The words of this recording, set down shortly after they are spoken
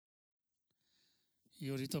Y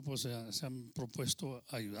ahorita pues se han propuesto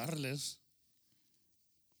ayudarles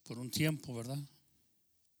por un tiempo, ¿verdad?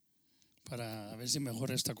 Para ver si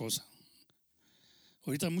mejora esta cosa.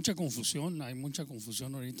 Ahorita hay mucha confusión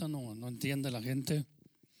ahorita no entiende la gente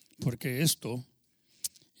por qué esto,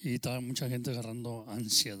 y está mucha gente agarrando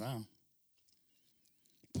ansiedad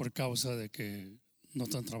por causa de que no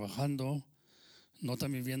están trabajando, no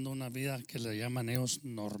están viviendo una vida que le llaman ellos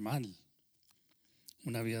normal,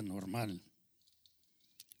 una vida normal.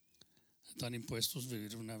 Están impuestos a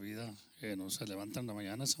vivir una vida que no se levantan en la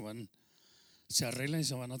mañana, se arreglan y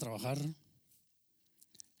se van a trabajar,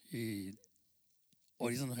 y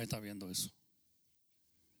ahorita no se está viendo eso.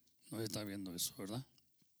 No se está viendo eso, ¿verdad?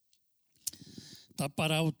 Está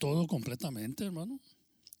parado todo completamente, hermano.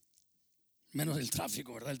 Menos el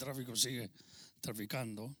tráfico, ¿verdad? El tráfico sigue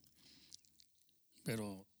traficando.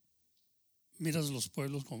 Pero miras los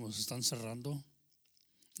pueblos como se están cerrando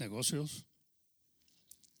negocios.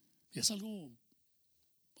 Y es algo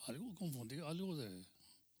confundido, algo de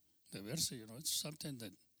verse, you know. It's something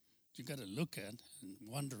that you got to look at and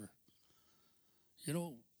wonder. You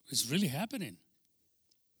know, it's really happening.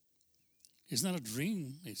 It's not a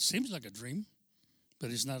dream. It seems like a dream, but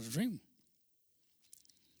it's not a dream.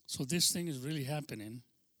 So this thing is really happening,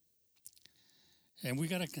 and we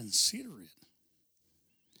got to consider it.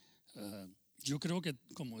 Yo creo que,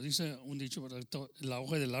 como dice un dicho, la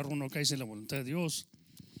hoja del árbol no cae sin la voluntad de Dios.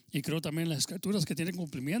 Y creo también las escrituras que tienen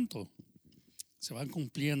cumplimiento se van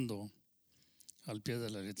cumpliendo al pie de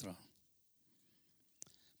la letra.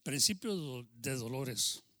 Principio de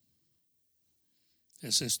dolores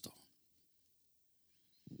es esto.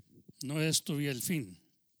 No es todavía el fin,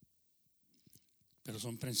 pero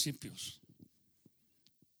son principios.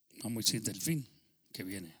 Vamos a decir del fin que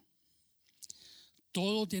viene.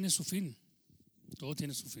 Todo tiene su fin. Todo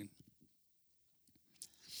tiene su fin.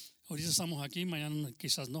 Ahorita estamos aquí, mañana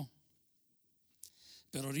quizás no.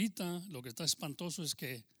 Pero ahorita lo que está espantoso es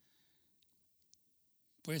que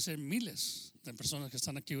puede ser miles de personas que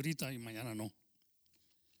están aquí ahorita y mañana no.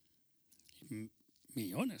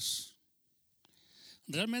 Millones.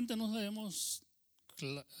 Realmente no sabemos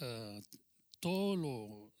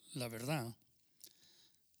la verdad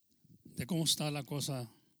de cómo está la cosa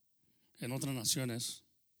en otras naciones,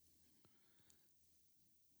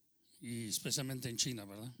 y especialmente en China,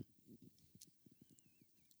 ¿verdad?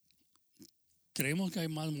 Creemos que hay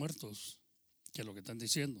más muertos que lo que están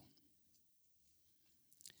diciendo.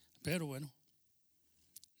 Pero bueno,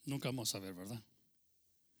 nunca vamos a saber, ¿verdad?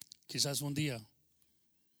 Quizás un día,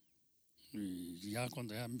 y ya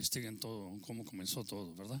cuando ya investiguen todo, cómo comenzó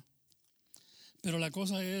todo, ¿verdad? Pero la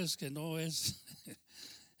cosa es que no es,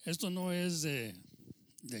 esto no es de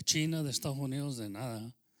China, de Estados Unidos, de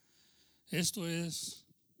nada. Esto es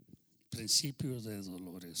principios de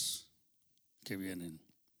dolores que vienen.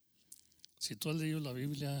 Si tú has leído la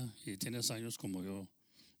Biblia y tienes años como yo,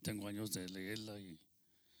 tengo años de leerla y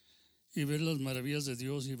ver las maravillas de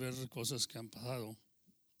Dios y ver cosas que han pasado,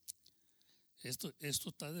 esto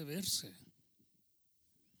está de verse,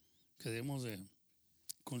 que debemos de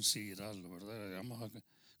considerarlo, ¿verdad? Debemos a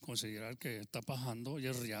considerar que está pasando y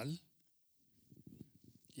es real,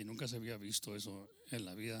 y nunca se había visto eso en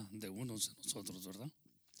la vida de unos de nosotros, ¿verdad?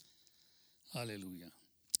 Aleluya.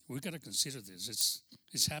 We got to consider this.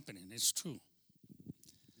 It's happening. It's true.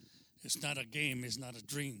 It's not a game. It's not a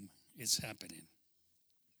dream. It's happening.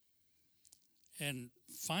 And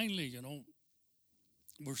finally, you know,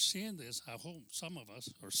 we're seeing this. I hope some of us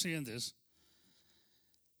are seeing this,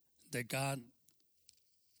 that God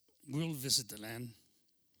will visit the land.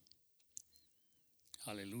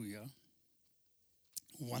 Hallelujah.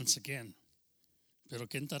 Once again. Pero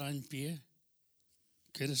 ¿quién estará en pie?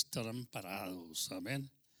 ¿Quiénes estarán parados? Amén.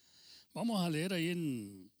 Vamos a leer ahí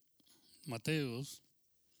en Mateos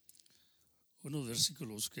unos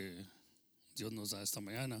versículos que Dios nos da esta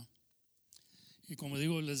mañana. Y como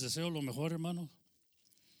digo, les deseo lo mejor, hermanos.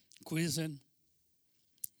 Cuídense,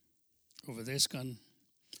 obedezcan.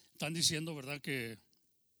 Están diciendo, ¿verdad?, que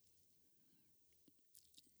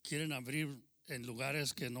quieren abrir en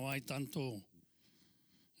lugares que no hay tanto,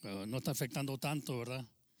 no está afectando tanto, ¿verdad?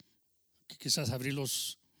 Quizás abrir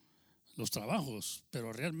los trabajos,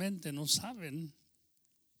 pero realmente no saben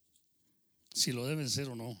si lo deben ser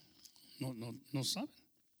o no. No saben.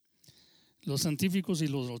 Los científicos y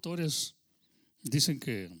los doctores dicen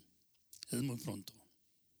que es muy pronto.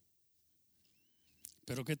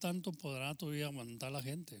 Pero ¿qué tanto podrá todavía aguantar la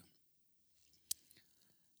gente?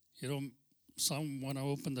 You know, some want to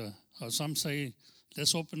open some say,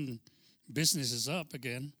 let's open businesses up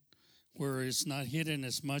again, where it's not hidden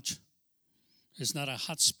as much. It's not a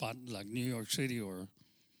hot spot like New York City or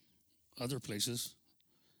other places.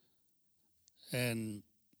 And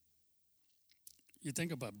you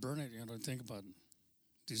think about Burnett, think about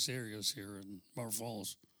these areas here in Mar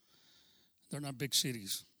Falls. They're not big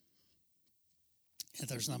cities. And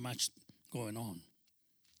there's not much going on.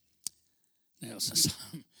 Now,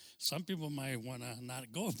 some people might want to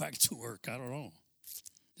not go back to work. I don't know.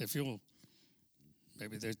 They feel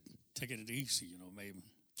maybe they're taking it easy, maybe.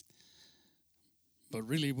 But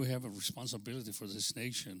really, we have a responsibility for this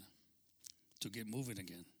nation to get moving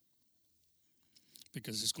again.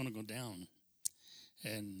 Because it's going to go down.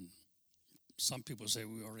 And some people say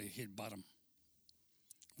we already hit bottom.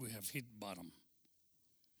 We have hit bottom.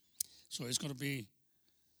 So it's going to be,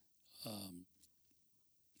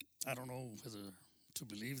 I don't know whether to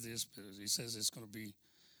believe this, but he says it's going to be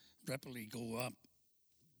rapidly go up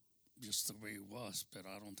just the way it was, but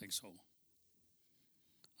I don't think so.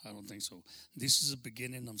 I don't think so. This is the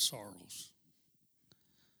beginning of sorrows.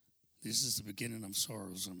 This is the beginning of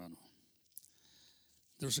sorrows, hermano.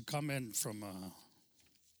 There's a comment from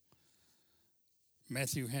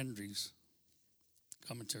Matthew Henry's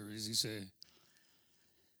commentaries. He said,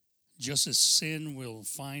 just as sin will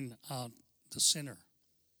find out the sinner,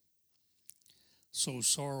 so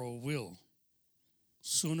sorrow will,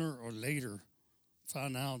 sooner or later,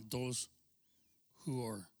 find out those who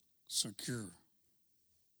are secure.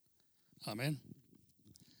 Amén.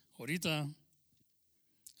 Ahorita,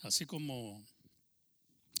 así como,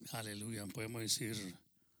 aleluya, podemos decir,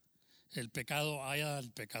 el pecado halla al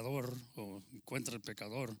pecador o encuentra el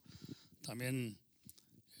pecador. También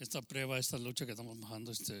esta prueba, esta lucha que estamos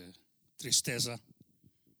bajando, tristeza,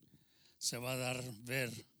 se va a dar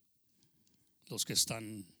ver los que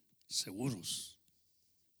están seguros.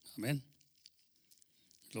 Amén.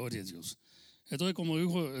 Gloria a Dios. Entonces, como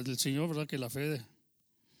dijo el Señor, ¿verdad? Que la fe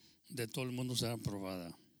de todo el mundo será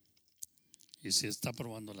probada. Y se está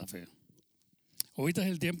probando la fe. Ahorita es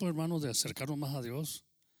el tiempo, hermanos, de acercarnos más a Dios,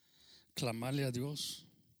 clamarle a Dios.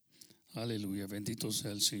 Aleluya, bendito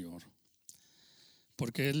sea el Señor.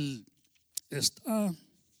 Porque Él está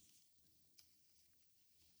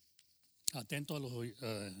atento a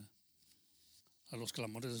los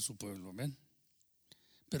clamores de su pueblo. Amén.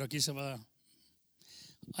 Pero aquí se va.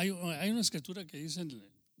 Hay una escritura que dice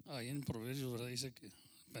ahí en Proverbios, ¿verdad? Dice que,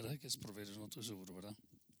 ¿verdad? Que es Proverbios, no estoy seguro, ¿verdad?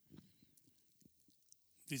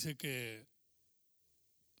 Dice que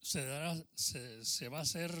se va a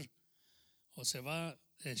hacer o se va a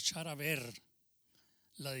echar a ver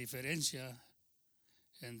la diferencia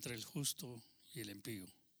entre el justo y el impío.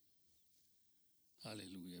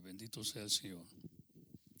 Aleluya, bendito sea el Señor.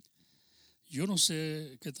 Yo no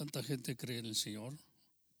sé qué tanta gente cree en el Señor.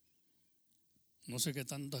 No sé qué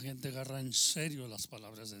tanta gente agarra en serio las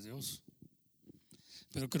palabras de Dios.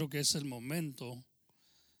 Pero creo que es el momento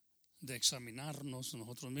de examinarnos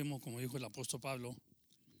nosotros mismos, como dijo el apóstol Pablo.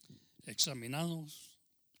 Examinados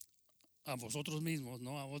a vosotros mismos,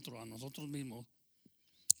 no a otro, a nosotros mismos.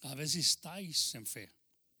 A ver si estáis en fe.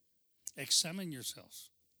 Examine yourselves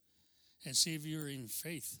and see if you're in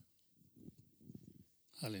faith.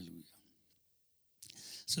 Hallelujah.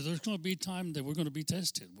 So there's going to be time that we're going to be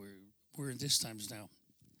tested. We're in these times now.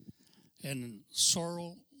 And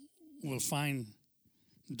sorrow will find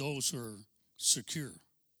those who are secure.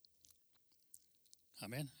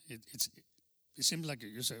 Amen. It seems like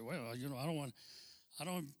you say, well, I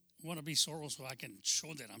don't want to be sorrow so I can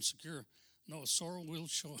show that I'm secure. No, sorrow will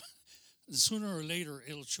show. Sooner or later,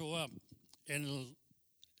 it'll show up and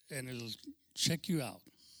it'll check you out.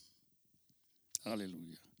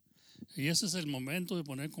 Aleluya. Y ese es el momento de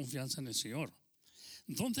poner confianza en el Señor.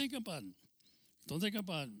 Don't think about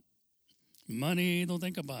money. Don't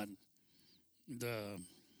think about the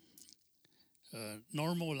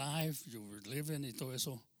normal life you were living y todo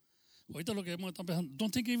eso. Ahorita lo que hemos estado pensando,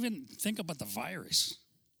 don't even think about the virus.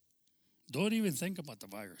 Don't even think about the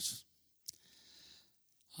virus.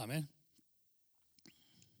 Amen.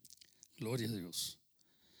 Gloria a Dios.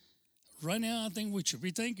 Right now, I think we should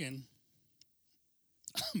be thinking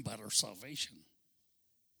about our salvation.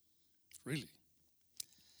 Really.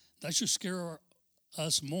 That should scare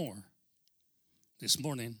us more this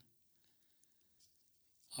morning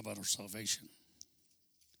about our salvation.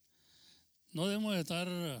 No debemos estar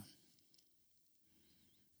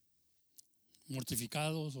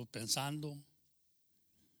mortificados o pensando,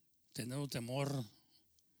 teniendo temor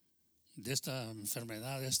de esta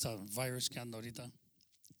enfermedad, de esta virus que anda ahorita.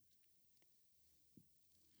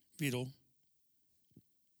 Pero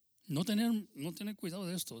no tener cuidado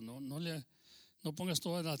de esto, no pongas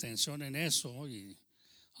toda la atención en eso y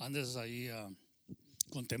andes ahí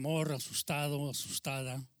con temor, asustado,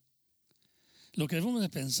 asustada. Lo que debemos de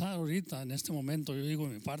pensar ahorita, en este momento, yo digo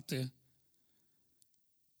en mi parte,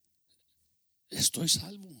 estoy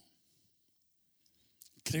salvo.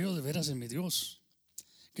 Creo de veras en mi Dios,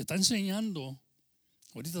 que está enseñando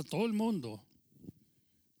ahorita a todo el mundo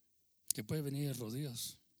que puede venir de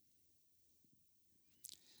rodillas.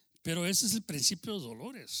 Pero ese es el principio de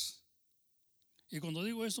dolores. Y cuando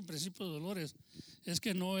digo esto, principio de dolores, es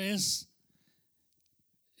que no es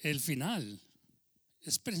el final,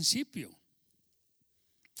 es principio.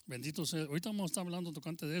 Bendito sea. Ahorita vamos a estar hablando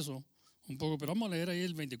tocante de eso un poco, pero vamos a leer ahí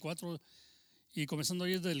el 24 y comenzando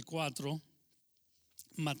ahí del 4,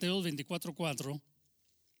 Mateo 24:4.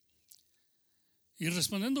 Y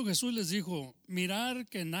respondiendo Jesús les dijo: mirad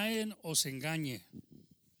que nadie os engañe,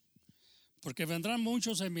 porque vendrán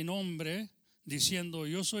muchos en mi nombre diciendo: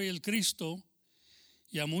 yo soy el Cristo,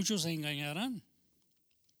 y a muchos se engañarán.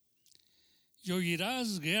 Y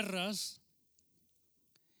oirás guerras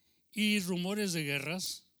y rumores de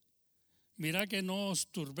guerras. Mirad que no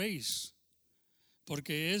os turbéis,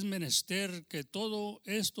 porque es menester que todo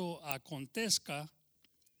esto acontezca,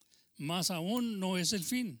 mas aún no es el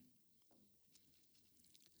fin.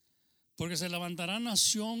 Porque se levantará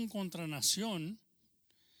nación contra nación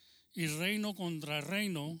y reino contra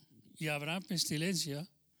reino, y habrá pestilencia,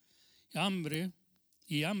 hambre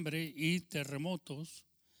y terremotos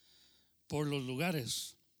por los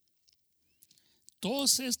lugares.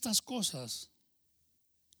 Todas estas cosas,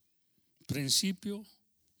 principio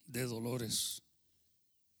de dolores.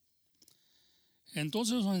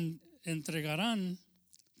 Entonces os entregarán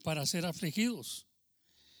para ser afligidos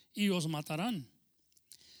y os matarán,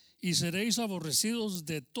 y seréis aborrecidos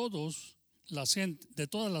de todas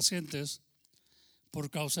las gentes por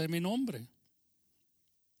causa de mi nombre.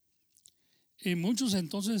 Y muchos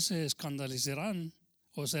entonces se escandalizarán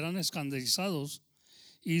o serán escandalizados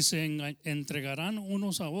y se entregarán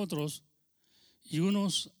unos a otros, y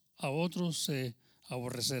unos a otros se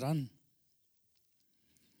aborrecerán.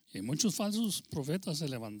 Y muchos falsos profetas se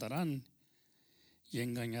levantarán y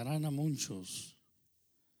engañarán a muchos.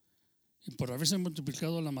 Y por haberse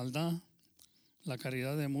multiplicado la maldad, la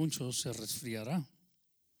caridad de muchos se resfriará.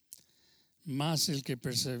 Mas el que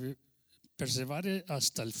persevere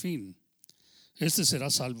hasta el fin, este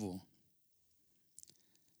será salvo.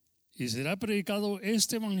 Y será predicado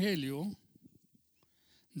este evangelio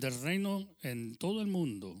del reino en todo el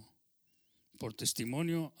mundo por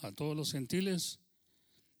testimonio a todos los gentiles,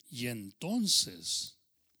 y entonces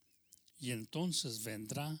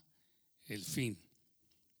vendrá el fin.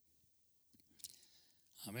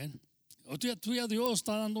 Amén. Tú ya Dios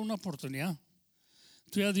está dando una oportunidad.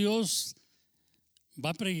 Tú ya Dios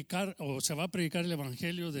va a predicar, o se va a predicar el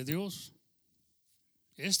evangelio de Dios.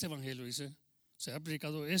 Este evangelio dice, se ha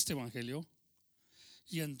predicado este evangelio,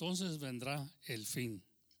 y entonces vendrá el fin.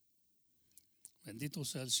 Bendito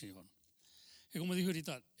sea el Señor. Y como dijo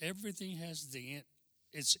ahorita, everything has the end.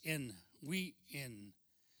 It's in. We in.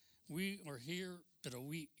 We are here, but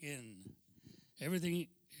we in. Everything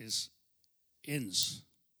is ends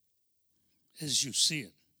as you see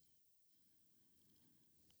it.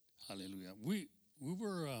 Hallelujah. We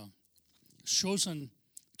were chosen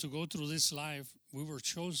to go through this life. We were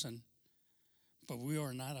chosen, but we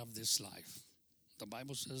are not of this life. The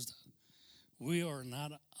Bible says that. We are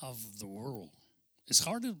not of the world. It's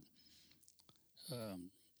hard to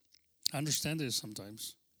understand this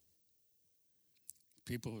sometimes.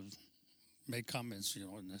 People make comments,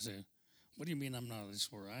 and they say, what do you mean I'm not of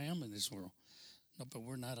this world? I am in this world. No, but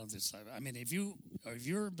we're not of this life. I mean, if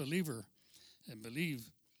you're a believer and believe,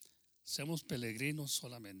 somos peregrinos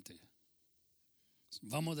solamente.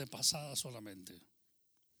 Vamos de pasada solamente.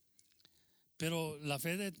 Pero la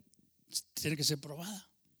fe tiene que ser probada.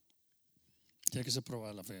 Tiene que ser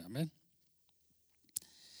probada la fe. Amén.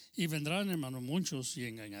 Y vendrán, hermanos, muchos y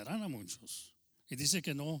engañarán a muchos. Y dice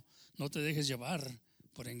que no te dejes llevar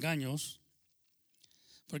por engaños.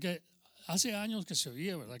 Porque hace años que se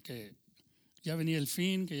oía, ¿verdad?, que ya venía el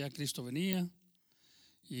fin, que ya Cristo venía.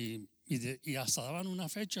 Y hasta daban una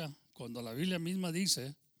fecha, cuando la Biblia misma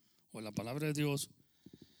dice, o la palabra de Dios,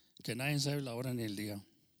 que nadie sabe la hora ni el día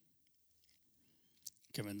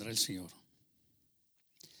que vendrá el Señor.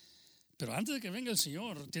 Pero antes de que venga el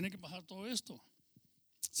Señor, tiene que pasar todo esto.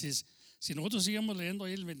 Si nosotros seguimos leyendo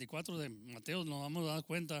ahí el 24 de Mateo, nos vamos a dar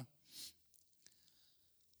cuenta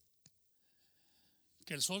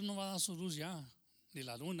que el sol no va a dar su luz ya, ni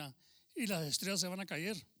la luna, y las estrellas se van a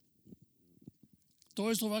caer.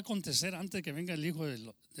 Todo esto va a acontecer antes de que venga el Hijo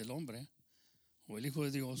del Hombre, o el Hijo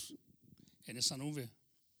de Dios, en esa nube.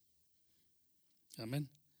 Amén.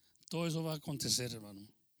 Todo eso va a acontecer, hermano.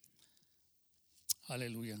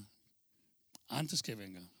 Aleluya. Antes que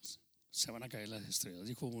venga, se van a caer las estrellas.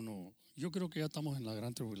 Dijo uno, yo creo que ya estamos en la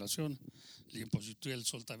gran tribulación. Le dije, pues el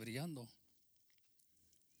sol está brillando.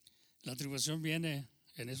 La tribulación viene,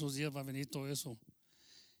 en esos días va a venir todo eso.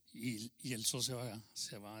 Y el sol se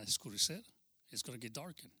va a oscurecer. It's going to get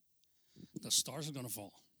darkened. The stars are going to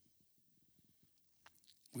fall.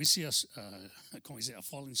 We see como dice, a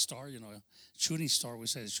falling star, a shooting star. We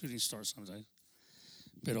say a shooting star sometimes.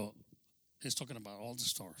 Pero it's talking about all the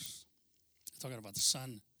stars. It's talking about the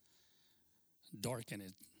sun darken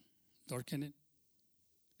it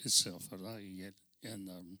itself, ¿verdad?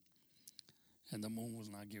 And the moon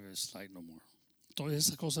will not give its light no more. Todas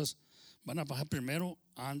esas cosas van a pasar primero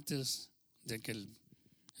antes de que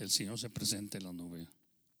el Señor se presente en la nube.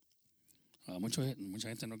 Mucha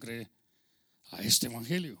gente no cree a este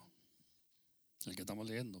evangelio, el que estamos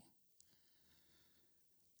leyendo.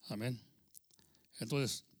 Amén.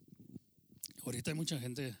 Entonces, ahorita hay mucha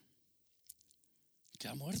gente que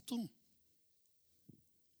ha muerto.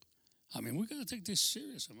 I mean, we got to take this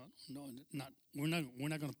serious, hermano. No, we're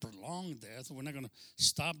not going to prolong death. We're not going to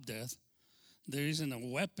stop death. There isn't a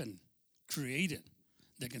weapon created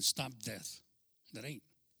that can stop death. That ain't.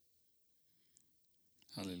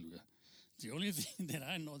 Hallelujah. The only thing that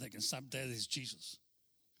I know that can stop death is Jesus.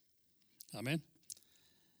 Amen.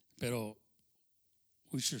 Pero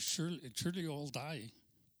we should surely all die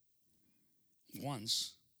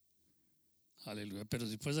once. Hallelujah. Pero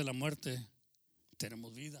después de la muerte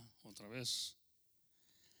tenemos vida otra vez.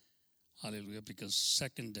 Hallelujah. Because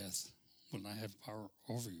second death will not have power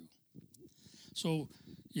over you. So,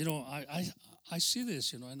 I see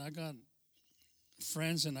this, and I got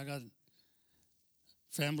friends and I got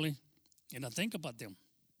family, and I think about them.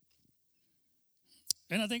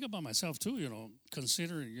 And I think about myself too,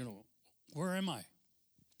 considering, where am I?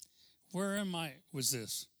 Where am I with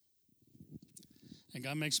this? And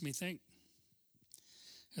God makes me think.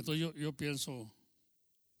 Entonces yo pienso,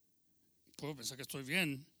 puedo pensar que estoy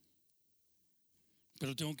bien,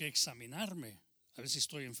 pero tengo que examinarme a ver si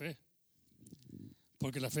estoy en fe.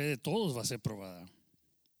 Porque la fe de todos va a ser probada.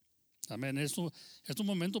 Amén. Estos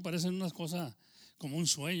momentos parecen unas cosas como un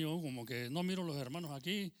sueño, como que no miro los hermanos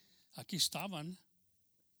aquí estaban.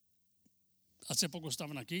 Hace poco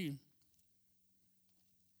estaban aquí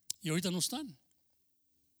y ahorita no están.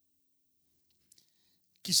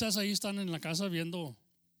 Quizás ahí están en la casa viendo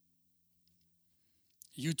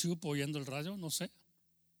YouTube, oyendo el radio, no sé.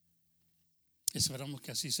 Esperamos que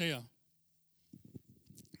así sea.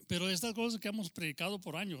 Pero estas cosas que hemos predicado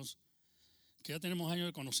por años, que ya tenemos años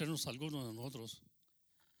de conocernos algunos de nosotros,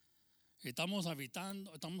 y estamos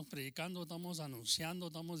habitando, estamos predicando, estamos anunciando,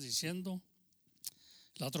 estamos diciendo,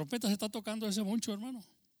 la trompeta se está tocando ese mucho, hermano.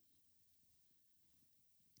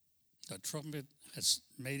 The trumpet has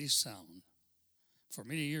made its sound for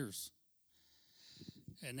many years.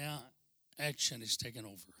 And now action is taking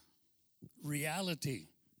over. Reality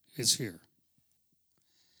is here.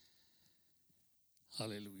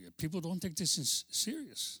 Hallelujah. People don't take this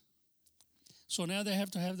serious. So now they have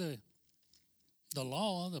to have the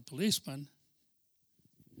law, the policeman,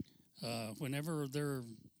 whenever they're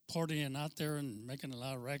partying out there and making a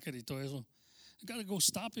lot of racket y todo eso, you got to go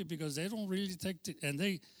stop it because they don't really take it. And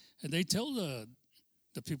they tell the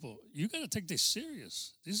people, you got to take this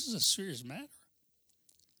serious. This is a serious matter.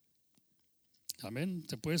 Amén.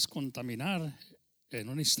 Te puedes contaminar en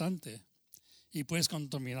un instante y puedes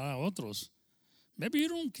contaminar a otros. Maybe you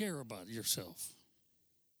don't care about yourself,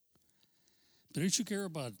 but you should care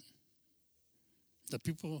about the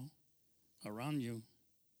people around you,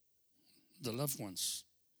 the loved ones.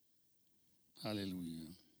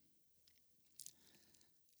 Aleluya.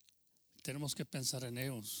 Tenemos que pensar en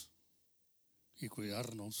ellos y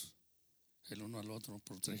cuidarnos el uno al otro,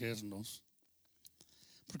 protegernos.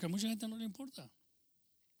 Porque a mucha gente no le importa.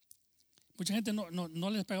 Mucha gente no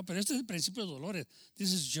les pega, pero este es el principio de dolores.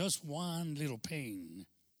 This is just one little pain.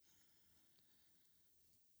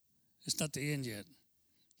 It's not the end yet,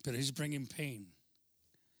 but he's bringing pain.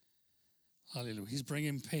 Hallelujah. He's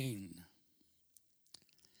bringing pain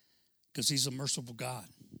because he's a merciful God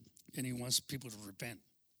and he wants people to repent.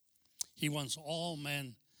 He wants all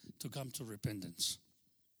men to come to repentance.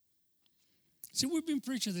 See, we've been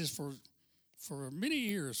preaching this for many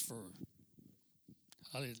years,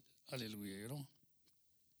 hallelujah,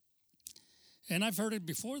 And I've heard it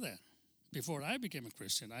before that. Before I became a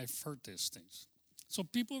Christian, I've heard these things. So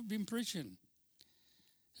people have been preaching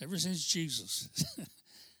ever since Jesus.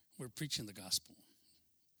 We're preaching the gospel.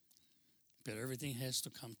 But everything has to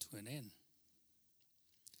come to an end.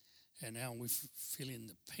 And now we're feeling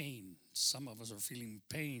the pain. Some of us are feeling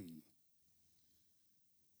pain.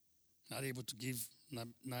 Not able to give, not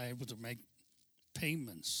able to make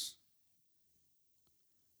payments.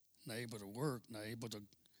 Not able to work, not able to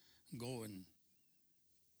go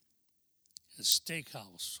a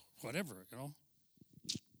steakhouse, whatever,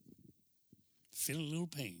 feel a little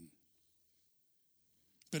pain.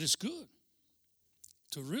 But it's good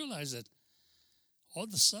to realize that all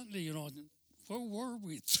of a sudden, where were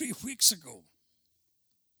we 3 weeks ago?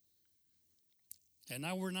 And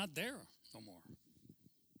now we're not there no more.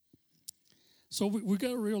 So we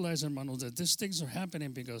got to realize, hermanos, that these things are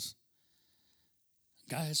happening because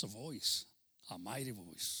God has a voice, a mighty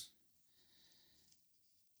voice.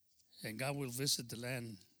 And God will visit the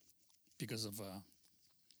land because of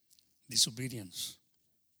disobedience.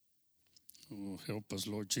 Oh, help us,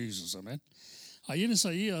 Lord Jesus. Amén. Ahí en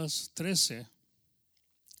Isaías 13,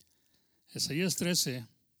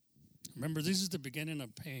 remember, this is the beginning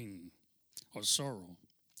of pain or sorrow.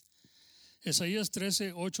 Isaías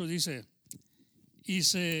 13:8 dice, y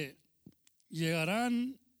se llegará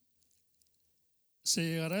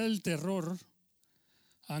el terror,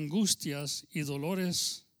 angustias y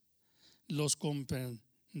dolores los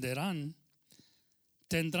comprenderán,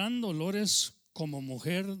 tendrán dolores como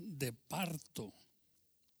mujer de parto.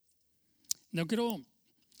 No quiero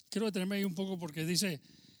detenerme ahí un poco porque dice,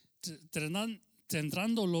 tendrán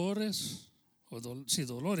dolores,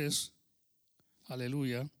 dolores,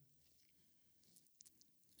 aleluya,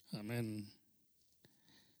 amén,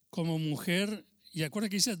 como mujer, y acuérdate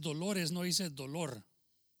que dice dolores, no dice dolor,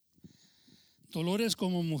 dolores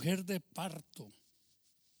como mujer de parto,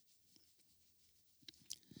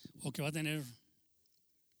 o que va a tener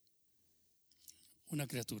una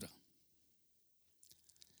criatura.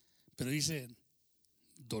 Pero dice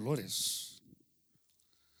dolores,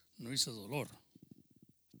 no dice dolor.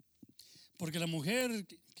 Porque la mujer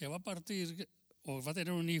que va a partir o va a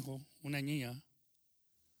tener un hijo, una niña,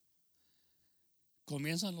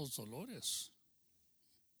 comienzan los dolores.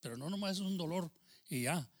 Pero no nomás es un dolor y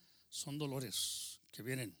ya, son dolores que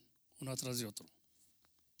vienen uno atrás de otro.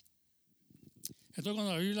 Entonces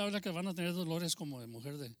cuando la Biblia habla que van a tener dolores como de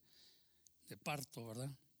mujer de parto,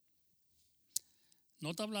 ¿verdad? No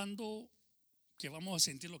está hablando que vamos a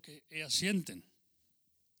sentir lo que ellas sienten.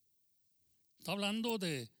 Está hablando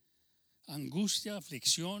de angustia,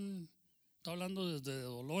 aflicción, está hablando de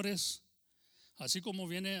dolores, así como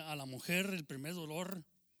viene a la mujer el primer dolor,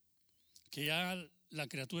 que ya la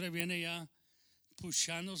criatura viene ya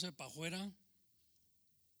pushándose para afuera.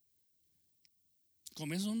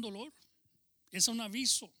 Comienza un dolor, es un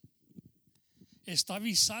aviso, está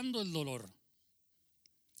avisando el dolor.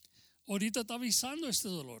 Ahorita está avisando este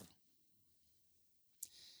dolor.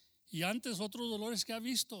 Y antes otros dolores que ha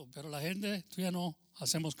visto, pero la gente todavía no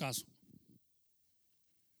hacemos caso.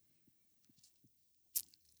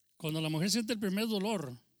 Cuando la mujer siente el primer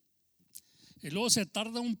dolor y luego se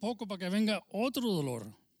tarda un poco para que venga otro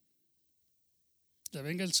dolor, que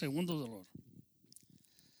venga el segundo dolor.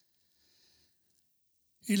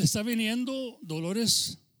 Y le está viniendo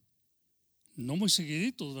dolores no muy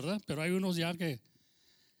seguiditos, ¿verdad? Pero hay unos ya que...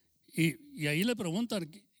 Y ahí le preguntan,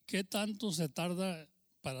 ¿qué tanto se tarda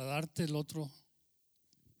para darte el otro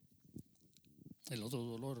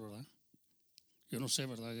dolor, ¿verdad? Yo no sé,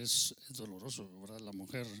 ¿verdad? Es doloroso, ¿verdad? La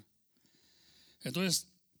mujer. Entonces,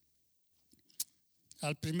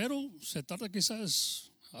 al primero se tarda quizás,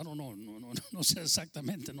 no sé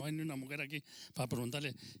exactamente, no hay ni una mujer aquí para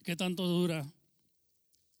preguntarle, ¿qué tanto dura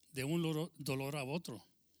de un dolor a otro?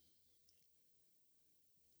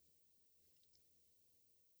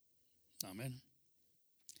 Amén.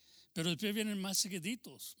 Pero después vienen más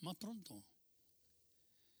seguiditos, más pronto.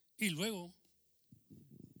 Y luego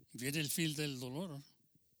viene el fin del dolor,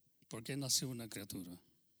 porque nació una criatura.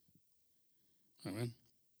 Amén.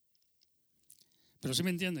 Pero sí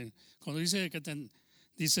me entienden. Cuando dice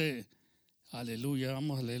dice, aleluya,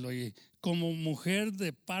 vamos a leerlo ahí, como mujer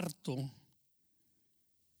de parto,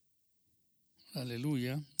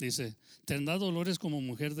 aleluya, dice, tendrá dolores como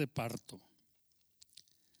mujer de parto.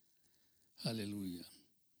 Aleluya.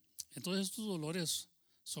 Entonces estos dolores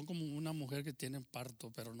son como una mujer que tiene parto,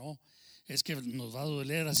 pero no es que nos va a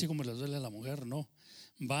doler así como le duele a la mujer, no.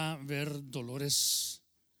 Va a haber dolores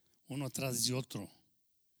uno tras de otro.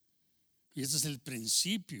 Y ese es el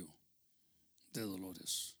principio de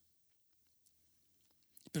dolores.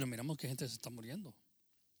 Pero miramos que gente se está muriendo.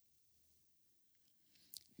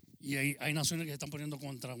 Y hay naciones que se están poniendo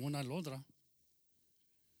contra una a la otra,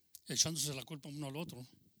 echándose la culpa uno al otro.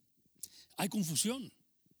 Hay confusión.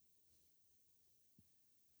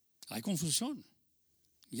 Hay confusión.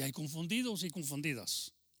 Y hay confundidos y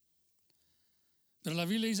confundidas. Pero la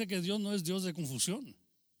Biblia dice que Dios no es Dios de confusión.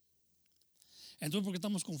 Entonces, ¿por qué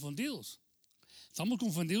estamos confundidos? Estamos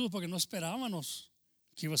confundidos porque no esperábamos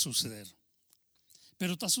que iba a suceder.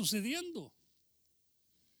 Pero está sucediendo.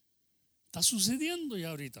 Está sucediendo ya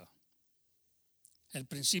ahorita. El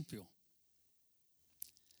principio.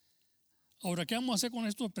 Ahora, ¿qué vamos a hacer con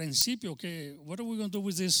estos principios? What are we going to do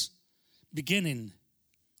with this beginning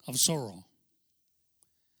of sorrow?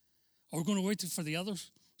 Are we going to wait for the other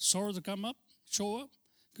sorrow to come up, show up?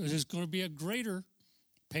 Because it's going to be a greater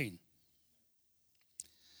pain.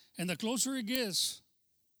 And the closer it gets,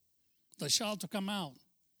 the child to come out,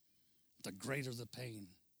 the greater the pain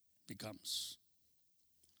becomes.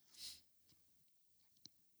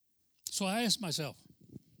 So I asked myself,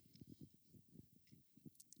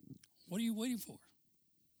 what are you waiting for?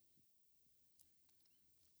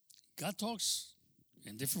 God talks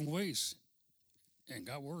in different ways, and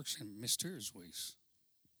God works in mysterious ways.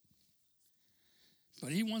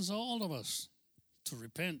 But He wants all of us to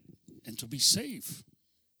repent and to be saved.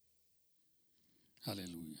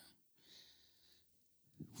 Hallelujah.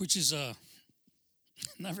 Which is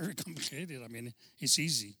not very complicated. I mean, it's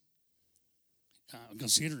easy.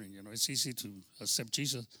 Considering, it's easy to accept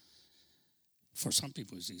Jesus. For some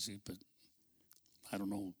people it's easy, but I don't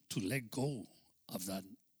know, to let go of that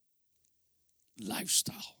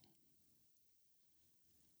lifestyle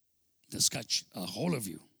that's got a hold of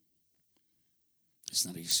you. It's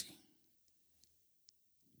not easy.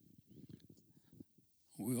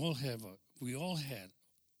 We all had,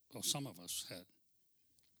 or some of us had,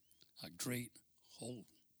 a great hold.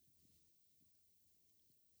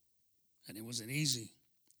 And it wasn't easy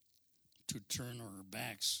to turn our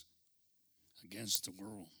backs against the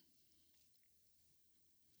world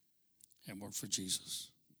and work for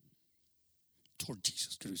Jesus. Toward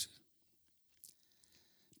Jesus, quiero decir.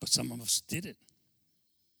 But some of us did it.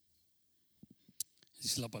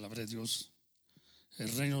 Dice la palabra de Dios, el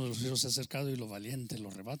reino de los cielos se ha acercado y los valientes lo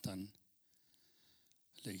arrebatan.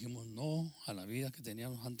 Le dijimos no a la vida que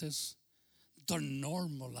teníamos antes. The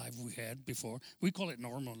normal life we had before. We call it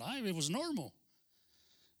normal life. It was normal.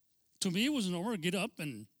 To me, it was normal to get up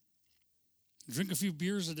and drink a few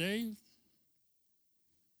beers a day,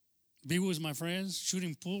 be with my friends,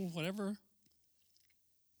 shooting pool, whatever.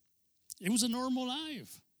 It was a normal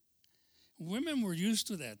life. Women were used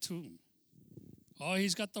to that too. Oh,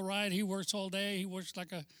 he's got the right. He works all day. He works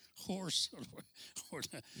like a horse, or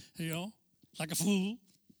like a fool.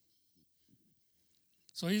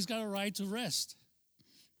 So he's got a right to rest.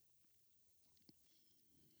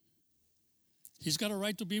 He's got a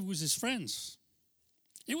right to be with his friends.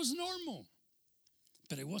 It was normal,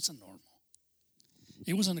 but it wasn't normal.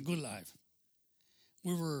 It wasn't a good life.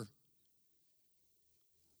 We were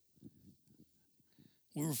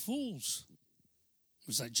fools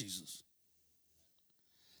beside Jesus.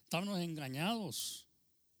 Estábamos engañados.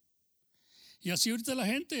 Y así ahorita la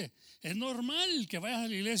gente, es normal que vayas a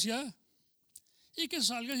la iglesia y que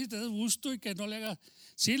salgas y te des gusto y que no le hagas.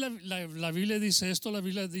 Sí, la Biblia dice esto, la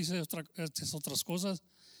Biblia dice estas otras cosas,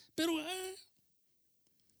 pero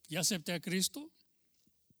ya acepté a Cristo.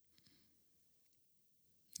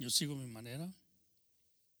 Yo sigo mi manera.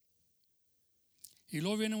 Y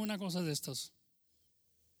luego viene una cosa de estas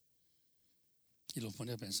y los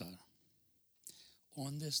pone a pensar,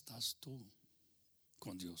 ¿dónde estás tú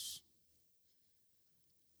con Dios?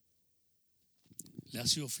 ¿Le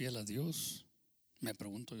has sido fiel a Dios? Me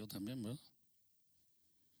pregunto yo también, ¿verdad?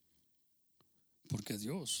 Porque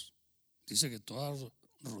Dios dice que toda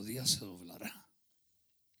rodilla se doblará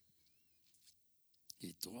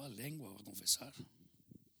y toda lengua va a confesar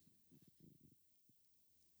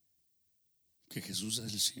que Jesús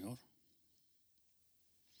es el Señor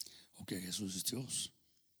o que Jesús es Dios.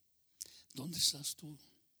 ¿Dónde estás tú?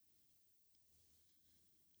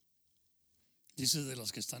 Dice de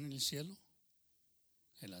los que están en el cielo,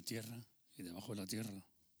 en la tierra y debajo de la tierra,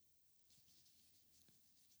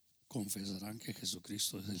 confesarán que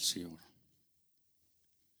Jesucristo es el Señor.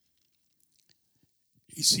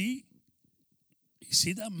 Is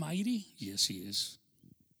he that mighty? Yes, he is.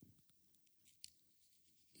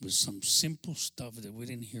 With some simple stuff that we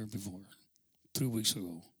didn't hear before. 3 weeks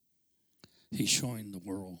ago, he's showing the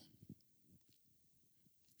world.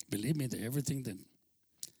 Believe me, that everything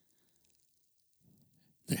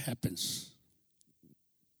that happens,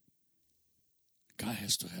 God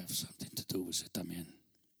has to have something to do with it también.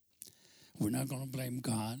 We're not going to blame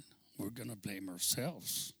God. We're going to blame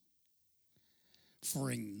ourselves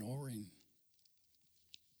for ignoring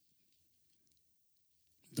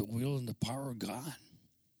the will and the power of God.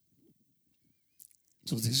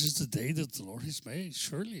 So this is the day that the Lord has made,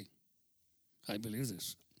 surely. I believe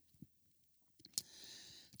this.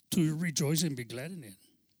 To rejoice and be glad in it.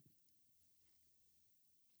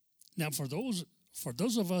 Now, for those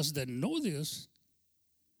of us that know this,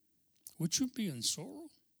 would you be in sorrow?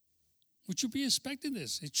 Would you be expecting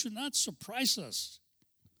this? It should not surprise us.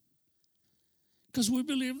 Because we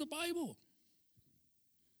believe the Bible.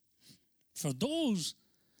 For those,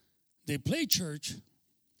 they play church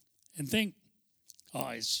and think, oh,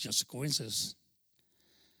 it's just a coincidence.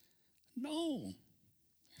 No,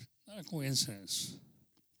 not a coincidence.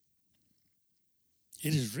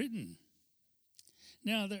 It is written.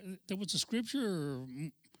 Now, there was a scripture,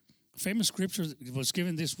 famous scripture that was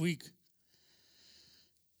given this week.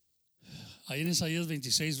 Ahí en Isaías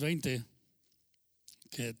 26:20,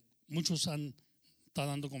 que muchos han estado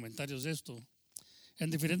dando comentarios de esto, en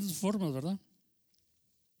diferentes formas, ¿verdad?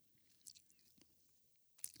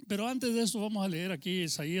 Pero antes de esto vamos a leer aquí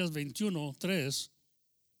Isaías 21:3.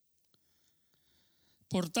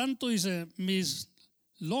 Por tanto, dice, mis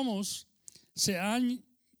lomos se han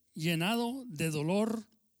llenado de dolor,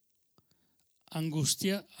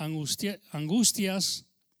 angustias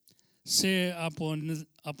se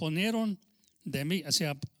aponieron de mí,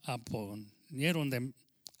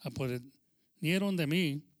 aponieron de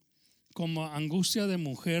mí como angustia de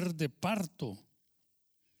mujer de parto.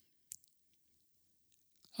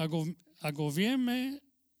 Agobiéme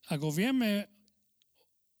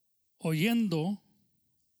oyendo,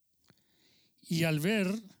 y al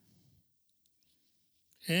ver,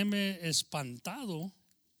 heme espantado,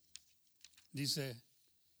 dice,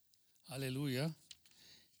 aleluya,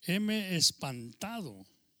 heme espantado,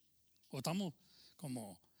 o estamos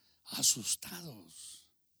como asustados,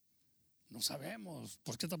 no sabemos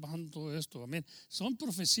por qué está pasando todo esto, amén. Son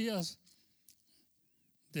profecías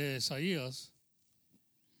de Isaías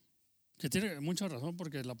que tiene mucha razón,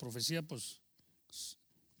 porque la profecía pues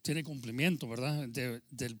tiene cumplimiento, ¿verdad?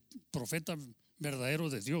 Del profeta verdadero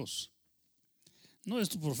de Dios. No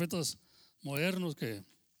estos profetas modernos que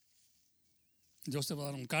Dios te va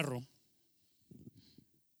a dar un carro.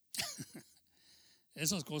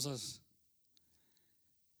 Esas cosas.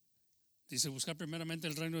 Dice, buscar primeramente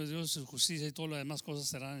el reino de Dios, su justicia, y todas las demás cosas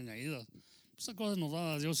serán añadidas. Esas cosas nos va a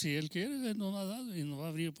dar Dios si Él quiere, Él nos va a dar y nos va a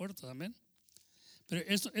abrir puertas, amén. Pero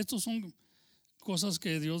estos son cosas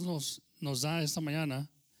que Dios nos da esta mañana.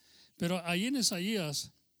 Pero ahí en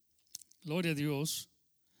Isaías, gloria a Dios,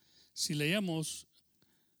 si leemos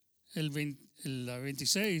el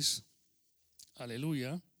 26,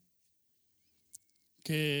 aleluya,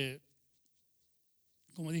 que,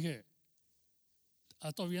 como dije,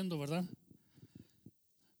 estado viendo, ¿verdad?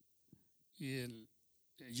 Y el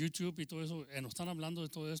YouTube y todo eso, nos están hablando de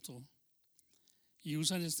todo esto. Y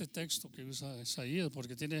usan este texto que usa Isaías,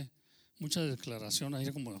 porque tiene mucha declaración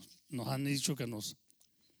ahí, como nos han dicho que nos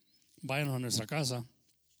vayan a nuestra casa.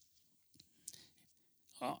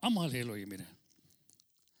 Vamos a leerlo ahí, mire.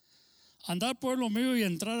 Andar, pueblo mío, y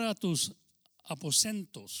entrar a tus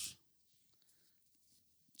aposentos.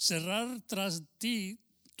 Cerrar tras ti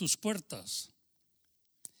tus puertas.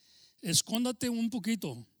 Escóndate un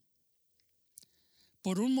poquito,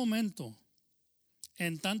 por un momento,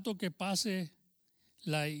 en tanto que pase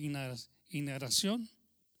la indignación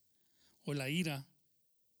o la ira,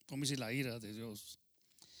 como dice la ira de Dios.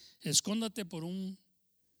 Escóndate por un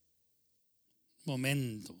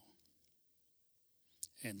momento,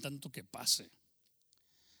 en tanto que pase.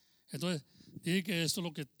 Entonces, dije que esto es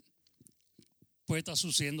lo que puede estar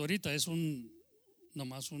sucediendo ahorita, es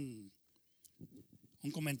nomás un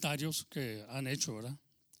comentario que han hecho, ¿verdad?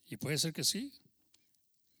 Y puede ser que sí,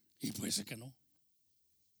 y puede ser que no.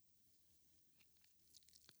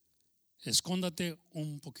 Escóndate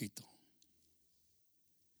un poquito.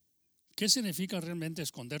 ¿Qué significa realmente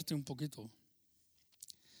esconderte un poquito?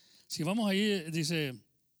 Si vamos ahí, dice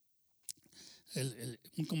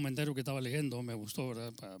un comentario que estaba leyendo, me gustó,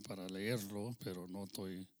 ¿verdad? Para leerlo, pero no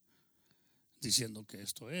estoy diciendo que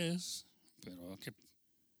esto es, pero hay que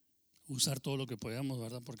usar todo lo que podamos,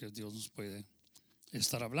 ¿verdad? Porque Dios nos puede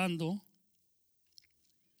estar hablando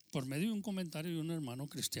por medio de un comentario de un hermano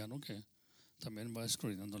cristiano que también va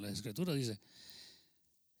escudriñando la Escritura. Dice,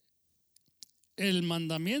 el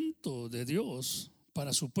mandamiento de Dios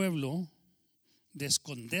para su pueblo de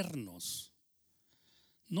escondernos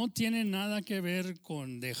no tiene nada que ver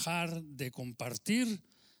con dejar de compartir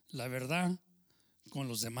la verdad con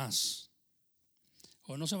los demás.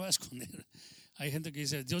 O no se va a esconder. Hay gente que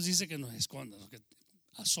dice, Dios dice que nos esconda, que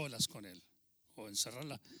a solas con Él. O encerrar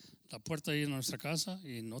la puerta ahí en nuestra casa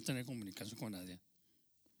y no tener comunicación con nadie.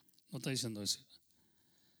 No está diciendo eso.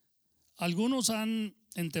 Algunos han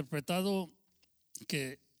interpretado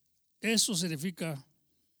que eso significa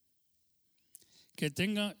que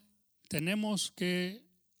tenemos que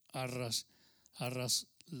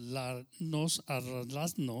arraslarnos,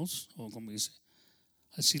 o como dice,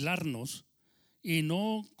 asilarnos y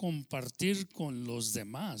no compartir con los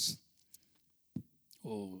demás.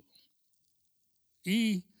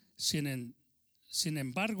 Y sin sin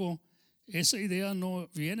embargo, esa idea no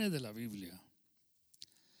viene de la Biblia.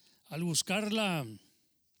 Al buscar la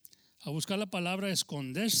palabra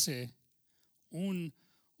esconderse,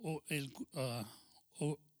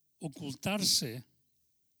 ocultarse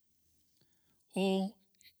o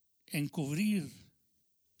encubrir,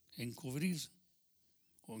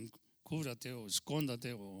 o encúbrate o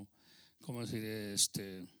escóndate, o como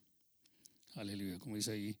decir, aleluya, como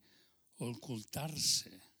dice ahí,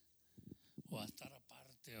 ocultarse o estar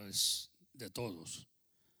aparte de todos.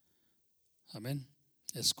 Amén.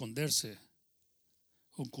 Esconderse,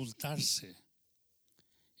 ocultarse,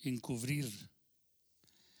 encubrir.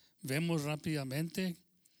 Vemos rápidamente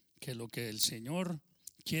que lo que el Señor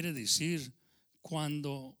quiere decir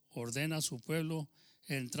cuando ordena a su pueblo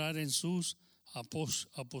entrar en sus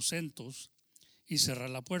aposentos y cerrar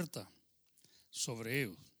la puerta sobre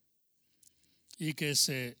ellos, y que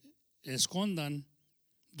se escondan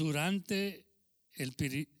durante el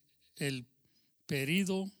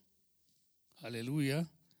período, aleluya,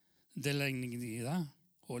 de la iniquidad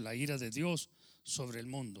o la ira de Dios sobre el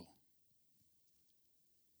mundo.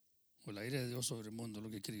 O la ira de Dios sobre el mundo, lo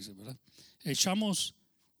que quiere decir, ¿verdad? Echamos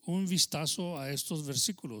un vistazo a estos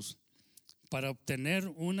versículos para obtener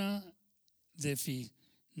una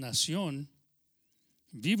definición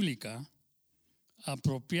bíblica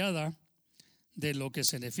apropiada de lo que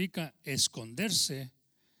significa esconderse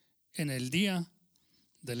en el día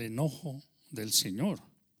del enojo del Señor.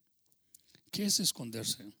 ¿Qué es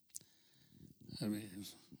esconderse?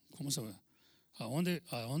 ¿Cómo se ve? ¿A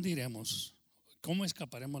dónde iremos? ¿Cómo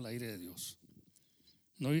escaparemos la ira de Dios?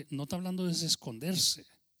 No está hablando de esconderse,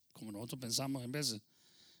 como nosotros pensamos en veces.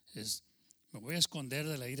 Me voy a esconder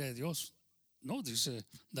de la ira de Dios. No, dice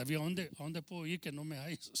David, ¿a dónde puedo ir que no me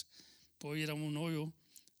halles? Puedo ir a un hoyo,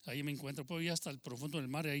 ahí me encuentro. Puedo ir hasta el profundo del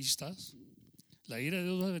mar y ahí estás. La ira de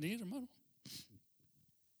Dios va a venir, hermano.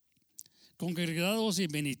 Congregados y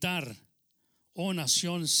militar, oh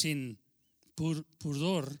nación sin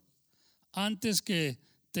pudor, antes que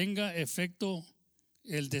tenga efecto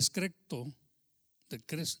el decreto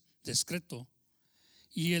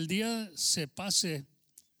y el día se pase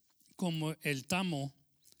como el tamo,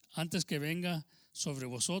 antes que venga sobre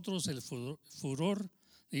vosotros el furor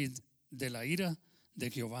de la ira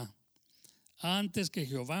de Jehová. Antes que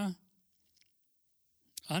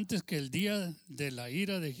el día de la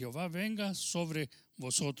ira de Jehová venga sobre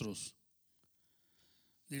vosotros.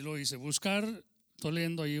 Y lo dice, buscar, estoy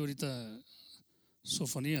leyendo ahí ahorita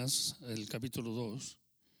Sofonías, el capítulo 2.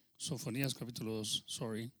 Sofonías capítulo 2,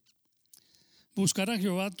 Buscar a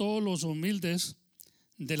Jehová todos los humildes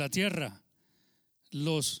de la tierra,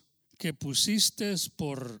 los que pusiste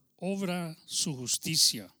por obra su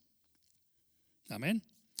justicia. Amén.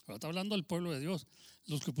 Ahora está hablando del pueblo de Dios,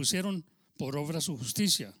 los que pusieron por obra su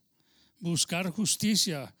justicia. Buscar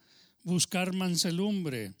justicia, buscar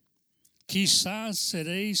mansedumbre. Quizás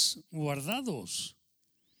seréis guardados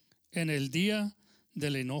en el día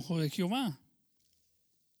del enojo de Jehová.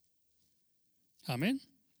 Amén.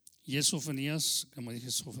 Y es Sofonías, como dije,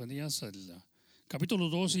 Sofonías, el capítulo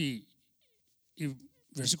 2 y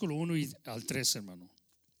versículo 1 al 3, hermano.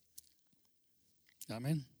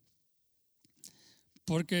 Amén.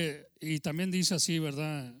 Porque, y también dice así,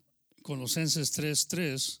 ¿verdad? Colosenses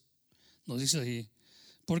 3:3 nos dice ahí,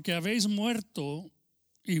 porque habéis muerto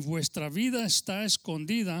y vuestra vida está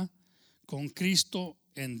escondida con Cristo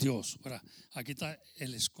en Dios. Ahora, aquí está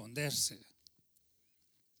el esconderse.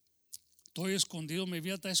 Estoy escondido, mi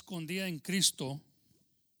vida está escondida en Cristo.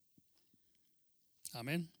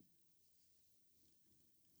 Amén.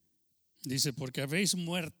 Dice, porque habéis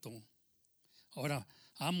muerto. Ahora,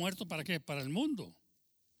 ¿ha muerto para qué? Para el mundo.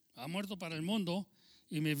 Ha muerto para el mundo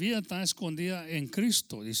y mi vida está escondida en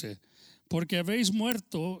Cristo. Dice, porque habéis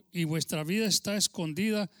muerto y vuestra vida está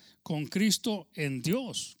escondida con Cristo en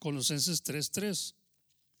Dios. Colosenses 3:3.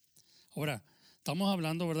 Ahora, estamos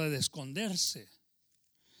hablando, ¿verdad?, de esconderse.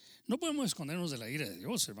 No podemos escondernos de la ira de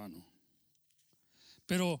Dios, hermano.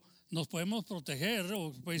 Pero nos podemos proteger,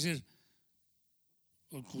 o puede decir,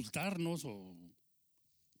 ocultarnos o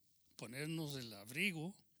ponernos el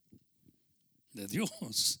abrigo de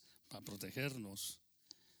Dios para protegernos.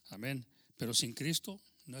 Amén. Pero sin Cristo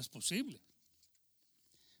no es posible.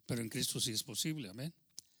 Pero en Cristo sí es posible. Amén.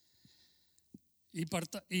 Y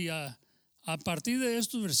a partir de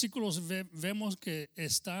estos versículos vemos que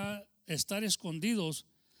estar escondidos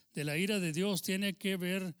de la ira de Dios tiene que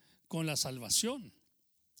ver con la salvación.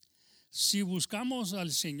 Si buscamos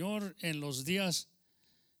al Señor en los días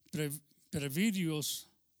previos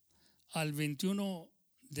al 21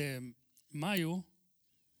 de mayo,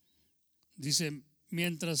 dice,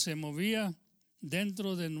 mientras se movía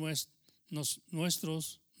dentro de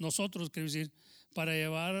nosotros, quiero decir, para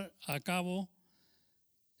llevar a cabo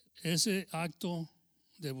ese acto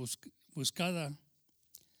de buscada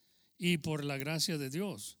y por la gracia de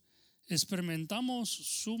Dios. Experimentamos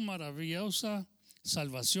su maravillosa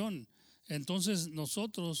salvación. Entonces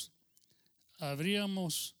nosotros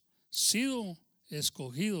habríamos sido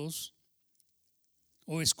escogidos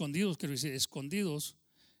o escondidos, quiero decir, escondidos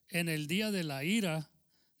en el día de la ira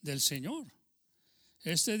del Señor,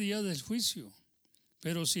 este día del juicio.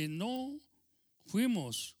 Pero si no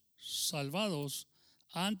fuimos salvados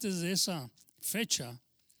antes de esa fecha,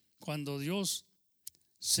 cuando Dios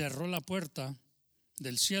cerró la puerta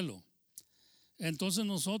del cielo, entonces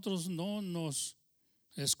nosotros no nos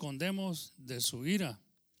escondemos de su ira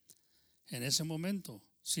en ese momento,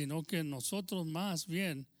 sino que nosotros más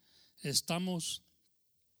bien estamos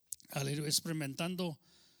experimentando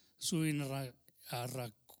su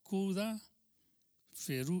arracuda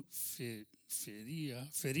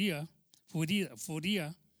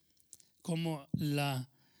furia como la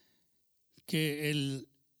que Él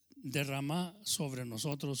derrama sobre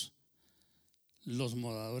nosotros, los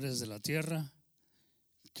moradores de la tierra,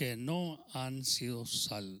 que no han sido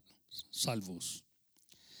salvos.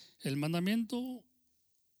 El mandamiento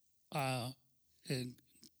a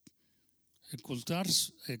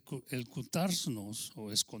ocultarnos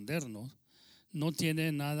o escondernos no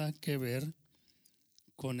tiene nada que ver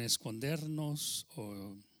con escondernos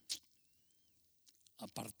o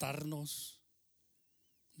apartarnos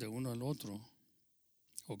de uno al otro,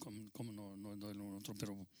 o como no del uno al otro,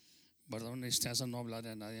 pero guardar una distancia, no hablar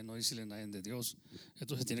a nadie, no decirle a nadie de Dios.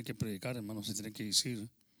 Esto se tiene que predicar, hermano, se tiene que decir,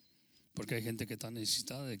 porque hay gente que está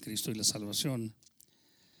necesitada de Cristo y la salvación.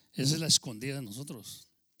 Esa es la escondida de nosotros.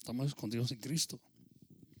 Estamos escondidos en Cristo.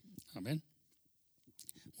 Amén.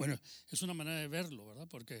 Bueno, es una manera de verlo, ¿verdad?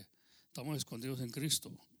 Porque estamos escondidos en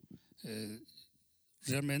Cristo.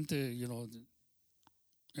 Realmente,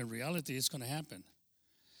 in reality, it's going to happen.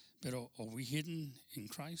 Pero are we hidden in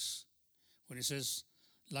Christ? When he says,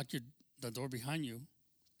 lock the door behind you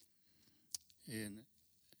and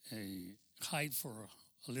hide for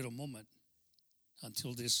a little moment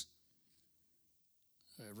until this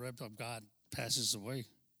wrath of God passes away.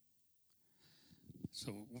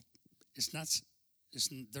 So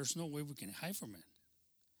there's no way we can hide from it.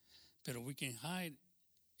 But we can hide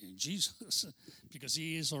in Jesus because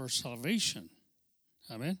He is our salvation.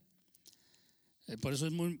 Amén. Por eso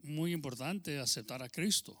es muy, muy importante aceptar a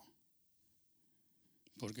Cristo.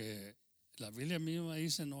 Porque la Biblia misma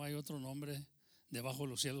dice, no hay otro nombre debajo de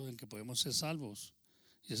los cielos en que podemos ser salvos.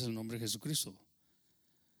 Y es el nombre de Jesucristo.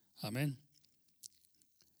 Amén.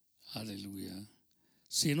 Aleluya.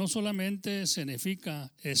 Si no solamente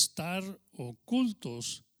significa estar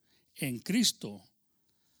ocultos en Cristo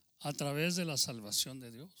a través de la salvación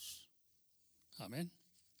de Dios. Amén.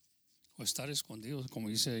 O estar escondidos, como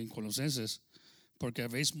dice en Colosenses, porque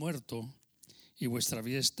habéis muerto y vuestra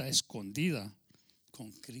vida está escondida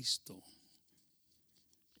con Cristo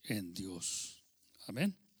en Dios.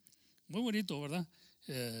 Amén. Muy bonito, ¿verdad?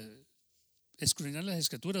 Escudriñar las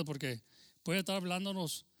Escrituras, porque puede estar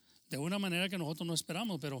hablándonos de una manera que nosotros no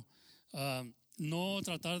esperamos, pero no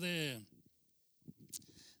tratar de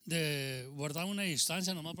guardar una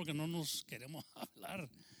distancia nomás porque no nos queremos hablar.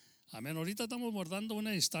 Amén. Ahorita estamos guardando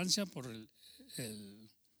una distancia por el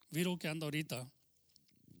virus que anda ahorita,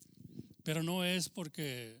 pero no es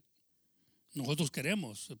porque nosotros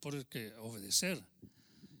queremos, es porque obedecer.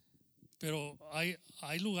 Pero hay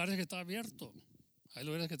lugares que están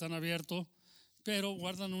abiertos, pero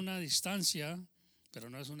guardan una distancia, pero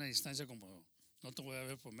no es una distancia como no te voy a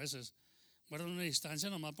ver por meses. Guardan una distancia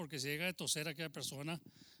nomás porque si llega a toser a aquella persona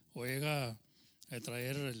o llega a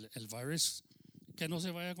traer el virus, que no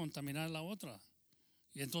se vaya a contaminar la otra.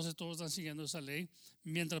 Y entonces todos están siguiendo esa ley.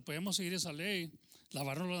 Mientras podemos seguir esa ley,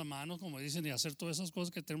 lavarnos las manos, como dicen, y hacer todas esas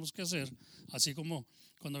cosas que tenemos que hacer, así como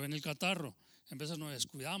cuando viene el catarro, en veces nos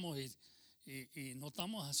descuidamos y no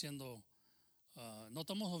estamos haciendo, no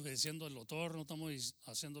estamos obedeciendo al doctor, no estamos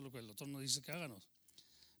haciendo lo que el doctor nos dice que háganos.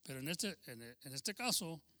 Pero en este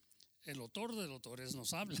caso, el autor de doctores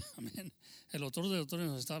nos habla, amén. El autor de doctores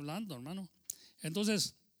nos está hablando, hermano.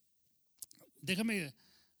 Entonces, déjame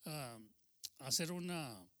hacer un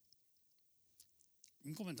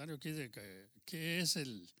comentario aquí de qué es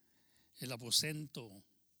el aposento,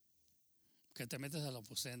 que te metes al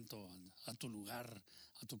aposento, a tu lugar,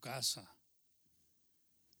 a tu casa.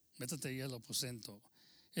 Métete ahí al aposento.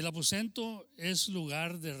 El aposento es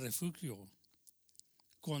lugar de refugio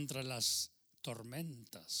contra las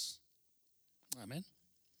tormentas. Amén.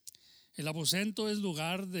 El aposento es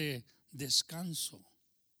lugar de descanso.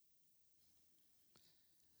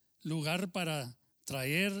 lugar para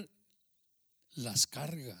traer las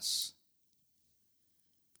cargas,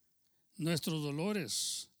 nuestros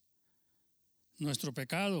dolores, nuestro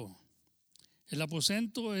pecado. El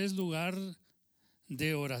aposento es lugar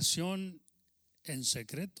de oración en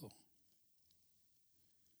secreto.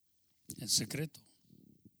 En secreto.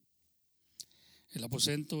 El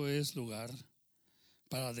aposento es lugar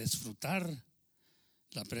para disfrutar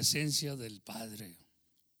la presencia del Padre,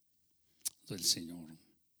 del Señor.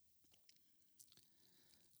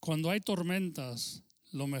 Cuando hay tormentas,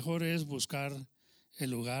 lo mejor es buscar el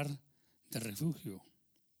lugar de refugio.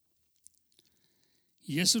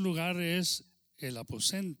 Y ese lugar es el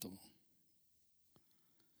aposento.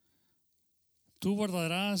 Tú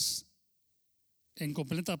guardarás en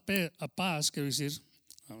completa paz, quiero decir,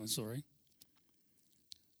 vamos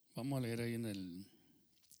a leer ahí en el...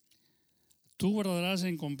 Tú guardarás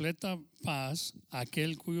en completa paz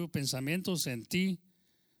aquel cuyos pensamientos en ti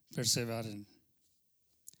perseveren.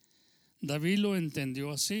 David lo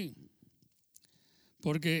entendió así,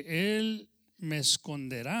 porque él me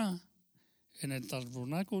esconderá en el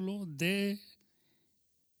tabernáculo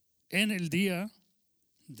en el día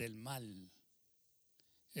del mal.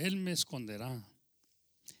 Él me esconderá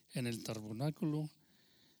en el tabernáculo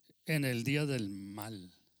en el día del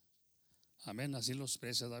mal. Amén, así lo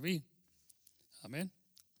expresa David. Amén.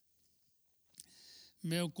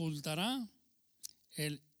 Me ocultará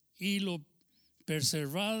y lo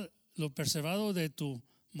preservado de tu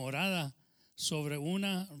morada sobre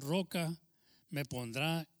una roca me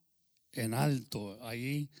pondrá en alto.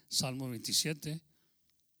 Ahí, Salmo 27.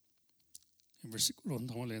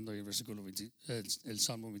 Estamos leyendo ahí el versículo 20, el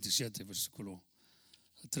Salmo 27, versículo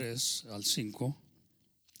 3 al 5.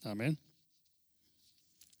 Amén.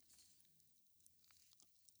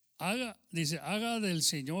 Haga del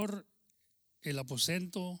Señor el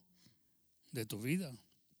aposento de tu vida.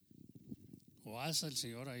 O haz al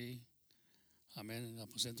Señor ahí, amén, el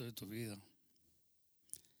aposento de tu vida.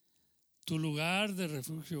 Tu lugar de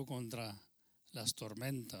refugio contra las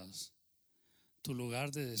tormentas. Tu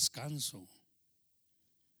lugar de descanso.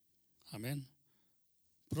 Amén.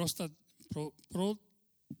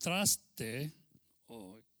 Prostraste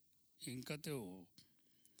o híncate o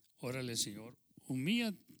órale, Señor.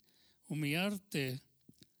 Humillarte,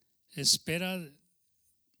 espera,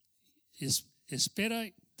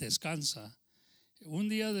 descansa. Un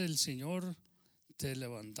día del Señor te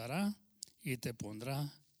levantará y te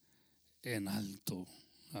pondrá en alto.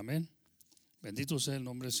 Amén. Bendito sea el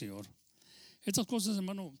nombre del Señor. Estas cosas,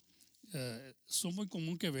 hermano, son muy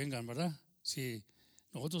común que vengan, ¿verdad? Si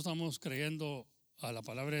nosotros estamos creyendo a la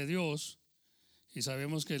palabra de Dios y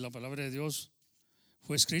sabemos que la palabra de Dios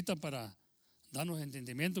fue escrita para darnos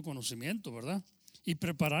entendimiento, conocimiento, ¿verdad? Y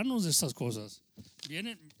prepararnos de estas cosas.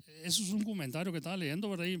 Eso es un comentario que estaba leyendo,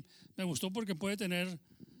 ¿verdad? Y me gustó porque puede tener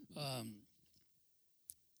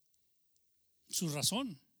su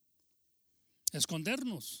razón.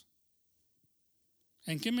 Escondernos.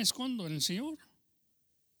 ¿En qué me escondo? En el Señor.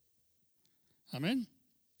 Amén.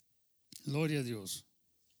 Gloria a Dios.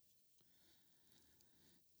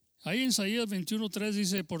 Ahí en Isaías 21:3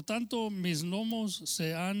 dice: por tanto mis lomos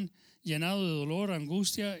se han llenado de dolor,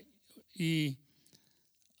 angustia y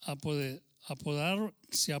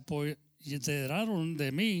se apoderaron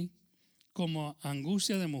de mí como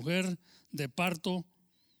angustia de mujer de parto.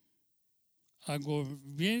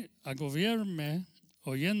 Agobiarme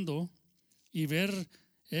oyendo y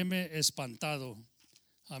verme espantado.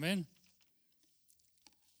 Amén.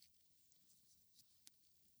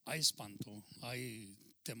 Hay espanto, hay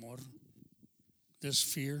temor. There's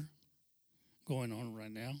fear going on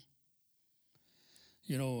right now.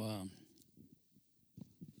 You know,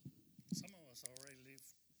 some of us already lived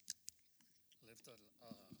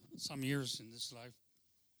some years in this life.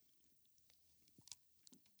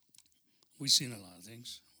 We've seen a lot of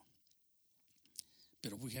things,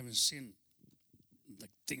 but we haven't seen the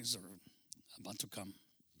things that are about to come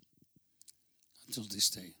until this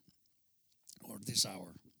day or this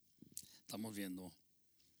hour. Estamos viendo.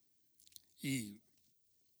 Y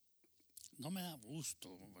no me da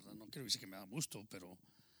gusto, ¿verdad? No quiero decir que me da gusto, pero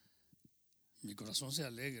mi corazón se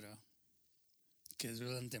alegra que Dios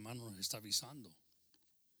de antemano nos está avisando.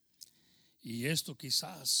 Y esto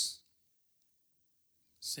quizás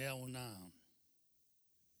sea una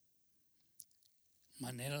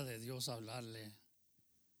manera de Dios hablarle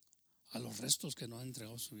a los restos que no han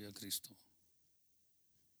entregado su vida a Cristo.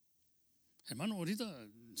 Hermano, ahorita,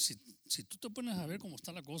 si tú te pones a ver cómo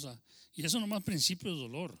está la cosa, y eso nomás principio de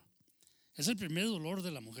dolor, es el primer dolor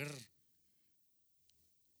de la mujer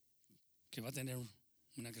que va a tener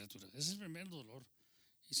una criatura. Ese es el primer dolor.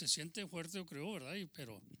 Y se siente fuerte, yo creo, ¿verdad?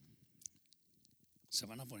 Pero se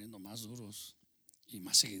van a poniendo más duros y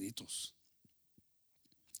más seguiditos.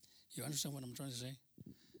 You understand what I'm trying to say?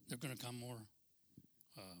 They're going to come more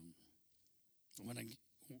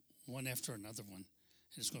one after another one.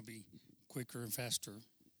 It's going to be quicker and faster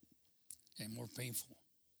and more painful.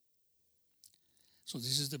 So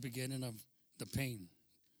this is the beginning of the pain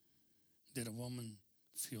that a woman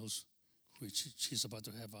feels when she's about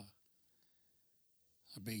to have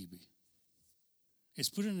a baby. It's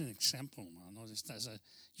putting an example, man.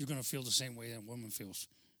 You're going to feel the same way that a woman feels.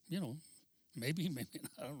 You know, maybe not,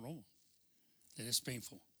 I don't know. It is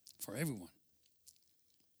painful for everyone.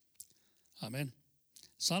 Amén.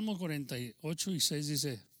 Salmo 48:6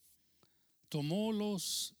 dice,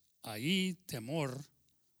 tomólos ahí temor,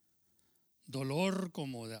 dolor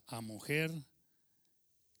como a mujer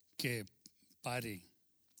que parir.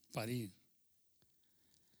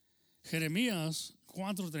 Jeremías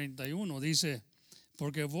 4:31 dice,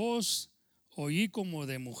 porque vos oí como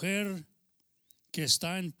de mujer que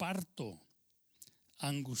está en parto,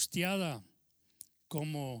 angustiada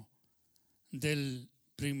como del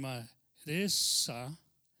primeresa,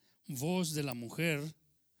 voz de la mujer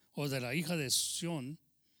o de la hija de Sión,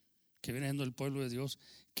 que viene siendo el pueblo de Dios,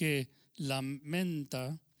 que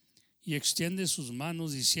lamenta y extiende sus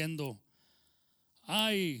manos diciendo,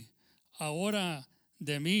 ay, ahora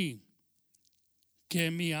de mí, que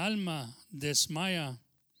mi alma desmaya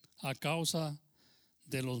a causa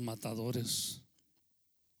de los matadores.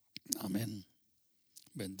 Amén.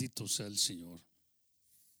 Bendito sea el Señor.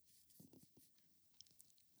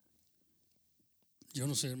 Yo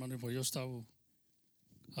no sé, hermano, pues yo estaba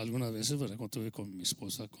algunas veces, ¿verdad? Cuando estuve con mi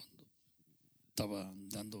esposa, cuando estaba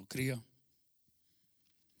dando cría.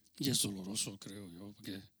 Y es doloroso, creo yo,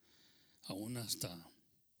 porque aún hasta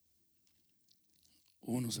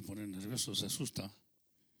uno se pone nervioso, se asusta,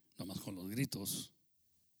 nada más con los gritos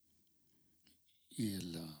y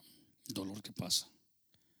el dolor que pasa.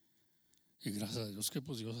 Y gracias a Dios que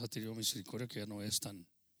pues Dios ha tenido misericordia, que ya no es tan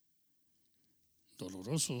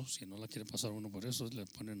doloroso. Si no la quiere pasar uno por eso, le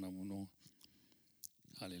ponen a uno,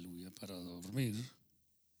 aleluya, para dormir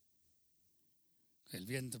el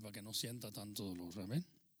vientre para que no sienta tanto dolor. Amén.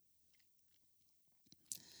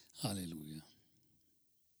 Aleluya.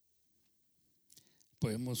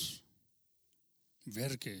 Podemos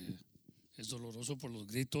ver que es doloroso por los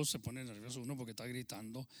gritos, se pone nervioso uno porque está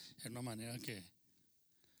gritando en una manera que,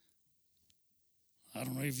 I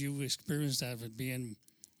don't know if you experienced that with being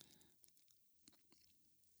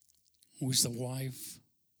with the wife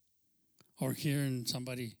or hearing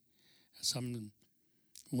some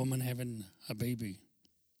woman having a baby.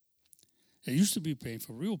 It used to be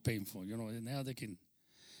painful, real painful, you know, and now they can,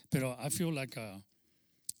 pero I feel like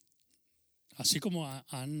así como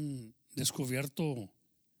han descubierto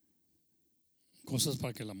cosas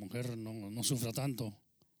para que la mujer no sufra tanto,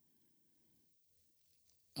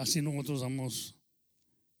 así nosotros hemos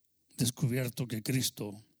descubierto que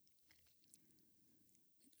Cristo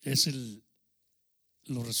es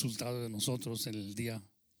los resultados de nosotros en el día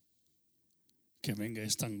que venga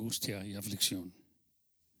esta angustia y aflicción.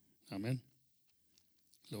 Amén.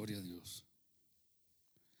 Gloria a Dios.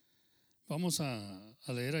 Vamos a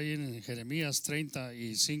leer ahí en Jeremías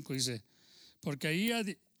 35, dice,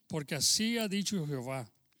 porque así ha dicho Jehová,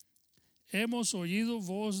 hemos oído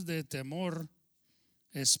voz de temor,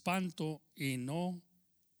 espanto y no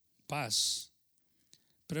paz.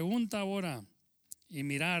 Pregunta ahora y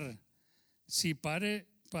mirar si pare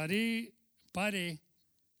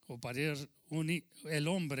o parir el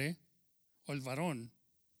hombre o el varón,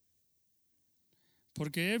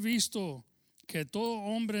 porque he visto que todo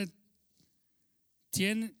hombre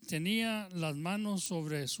tenía las manos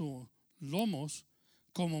sobre sus lomos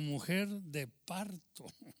como mujer de parto.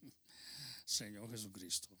 Señor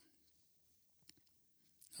Jesucristo.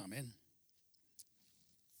 Amén.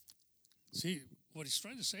 See, what he's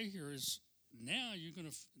trying to say here is now you're going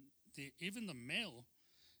to, even the male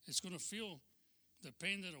is going to feel the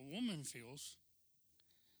pain that a woman feels,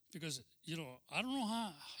 because, you know, I don't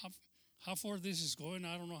know how far this is going.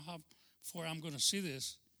 I don't know how far I'm going to see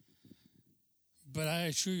this, but I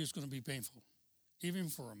assure you it's going to be painful, even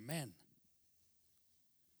for a man.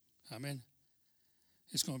 Amen.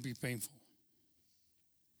 It's going to be painful.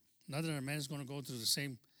 Not that a man is going to go through the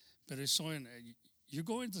same, but it's showing you're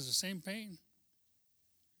going through the same pain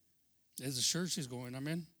as the church is going.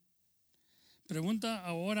 Amen. Pregunta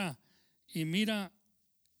ahora y mira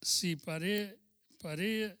si paré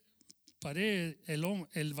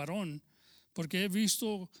el varón, porque he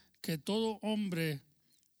visto que todo hombre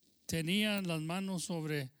tenía las manos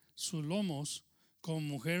sobre sus lomos como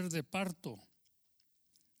mujer de parto.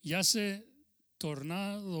 Ya se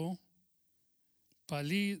tornado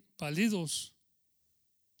pálidos,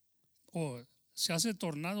 o se hace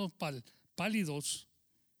tornados pálidos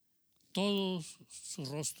todos sus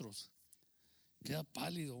rostros. Queda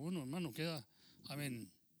pálido uno, hermano, queda,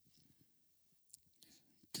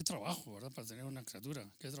 qué trabajo, ¿verdad? Para tener una criatura,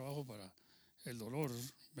 qué trabajo para el dolor,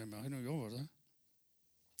 me imagino yo, ¿verdad?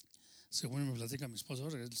 Según me platica mi esposa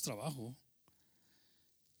ahora, es trabajo.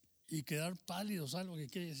 Y quedar pálido, ¿sabes lo que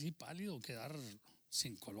quiere decir pálido? Quedar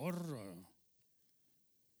sin color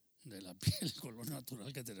de la piel, el color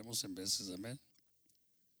natural que tenemos en veces, amén.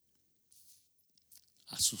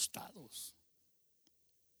 Asustados,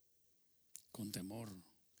 con temor.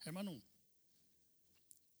 Hermano,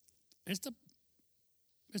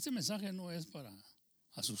 este mensaje no es para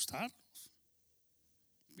asustarnos.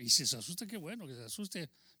 Y si se asusta, qué bueno que se asuste,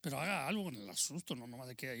 pero haga algo con el asusto, no nomás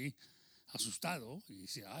se quede ahí asustado y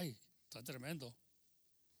dice, ay, está tremendo.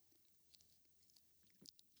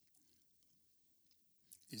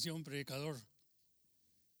 Dice un predicador,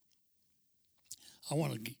 I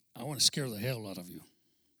want to scare the hell out of you.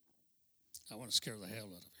 I want to scare the hell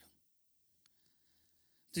out of you.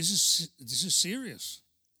 This is serious.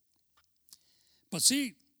 But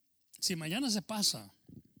see, si mañana se pasa,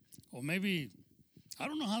 or maybe, I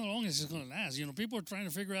don't know how long this is going to last. People are trying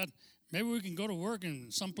to figure out, maybe we can go to work in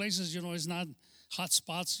some places, it's not hot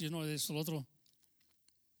spots, this otro.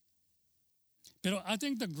 But I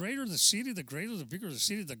think the greater the city, the bigger the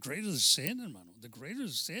city, the greater the sin, hermano. The greater the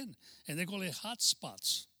sin. And they call it hot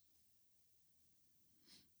spots.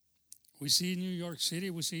 We see New York City,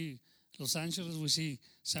 we see Los Angeles, we see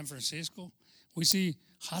San Francisco, we see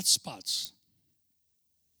hot spots.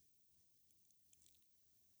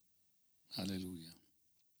 Aleluya.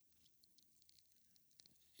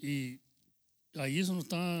 Y ahí eso nos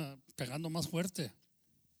está pegando más fuerte.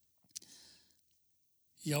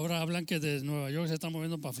 Y ahora hablan que de Nueva York se están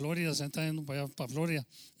moviendo para Florida, se están yendo para allá, para Florida.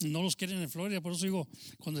 No los quieren en Florida, por eso digo,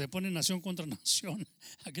 cuando se pone nación contra nación,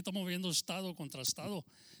 aquí estamos viendo estado contra estado.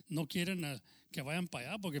 No quieren que vayan para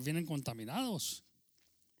allá porque vienen contaminados.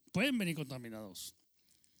 Pueden venir contaminados.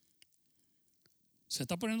 Se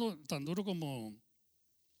está poniendo tan duro como,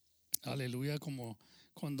 aleluya, como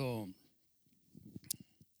cuando,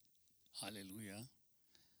 aleluya,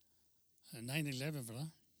 9/11,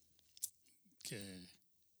 ¿verdad? Que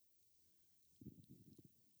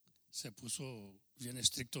se puso bien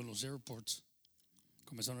estricto en los airports.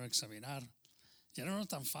 Comenzaron a examinar. Ya no era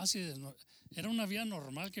tan fácil. Era una vida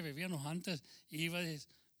normal que vivíamos antes. Ibas,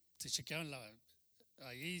 te chequeaban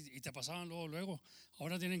ahí y te pasaban luego.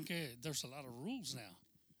 Ahora tienen que, there's a lot of rules now.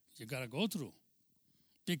 You got to go through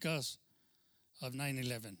because of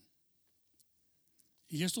 9/11.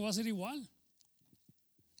 Y esto va a ser igual.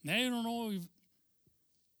 Now you don't know if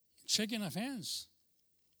shaking our hands.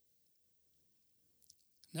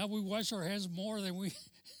 Now we wash our hands more than we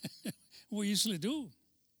usually do.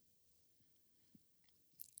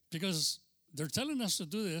 Because they're telling us to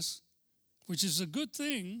do this, which is a good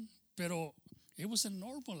thing, pero it wasn't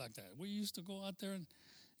normal like that. We used to go out there and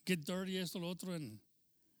get dirty, esto, lo otro,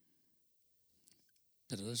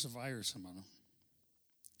 pero there's a virus, hermano.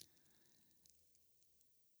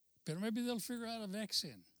 But maybe they'll figure out a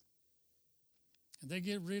vaccine and they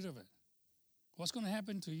get rid of it. What's going to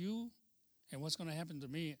happen to you and what's going to happen to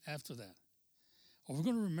me after that? Are we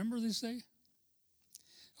going to remember this day?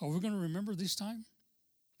 Are we going to remember this time?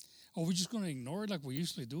 Are we just going to ignore it like we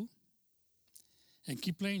usually do and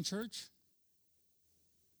keep playing church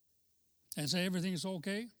and say everything is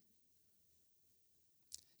okay?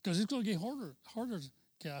 Because it's going to get harder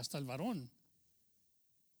que hasta el varón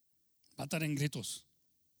va a estar en gritos.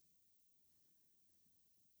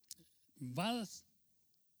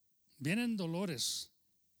 Vienen dolores.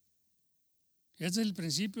 Es el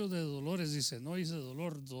principio de dolores, dice. No dice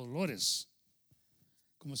dolores.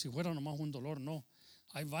 Como si fuera nomás un dolor, no.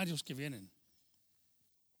 Hay varios que vienen.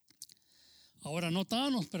 Ahora, no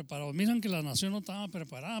estábamos preparados. Miren que la nación no estaba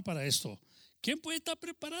preparada para esto. ¿Quién puede estar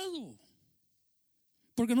preparado?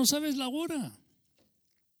 Porque no sabes la hora.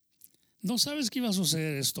 No sabes que iba a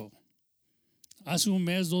suceder esto. Hace un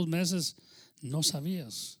mes, 2 meses, no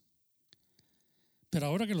sabías. Pero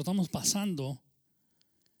ahora que lo estamos pasando,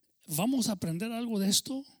 ¿vamos a aprender algo de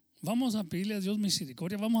esto? ¿Vamos a pedirle a Dios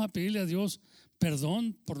misericordia? ¿Vamos a pedirle a Dios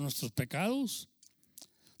perdón por nuestros pecados?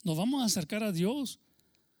 ¿Nos vamos a acercar a Dios?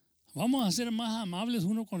 ¿Vamos a ser más amables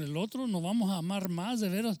uno con el otro? ¿Nos vamos a amar más? ¿De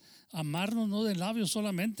veras amarnos, no de labios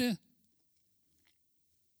solamente?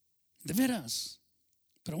 ¿De veras?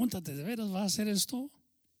 Pregúntate, ¿de veras vas a hacer esto?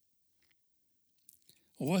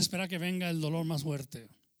 ¿O voy a esperar que venga el dolor más fuerte?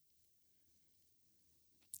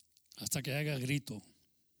 Hasta que haga grito.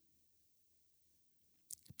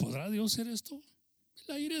 ¿Podrá Dios hacer esto?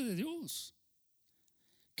 La ira de Dios.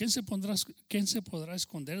 ¿Quién se podrá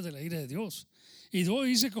esconder de la ira de Dios? Y Dios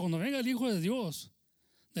dice que cuando venga el Hijo de Dios,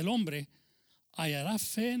 del hombre, hallará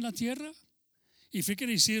fe en la tierra. Y fe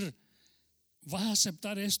quiere decir, ¿vas a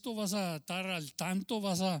aceptar esto? ¿Vas a estar al tanto?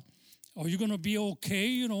 Are you going to be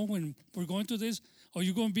okay, when we're going through this? Are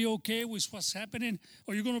you going to be okay with what's happening?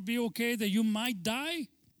 Are you going to be okay that you might die?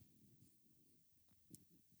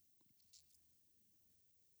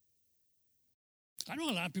 I know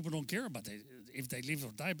a lot of people don't care about if they live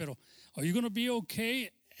or die, but are you going to be okay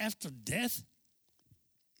after death?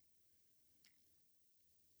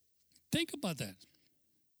 Think about that.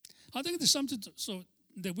 I think there's something so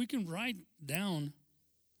that we can write down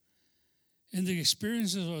in the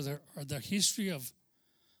experiences or the history of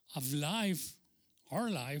life, our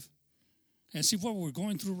life, and see what we're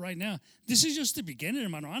going through right now. This is just the beginning,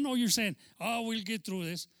 hermano. I know you're saying, oh, we'll get through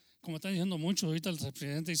this. Como están diciendo muchos, ahorita el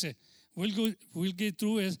presidente dice, we'll get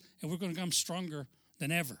through it and we're going to come stronger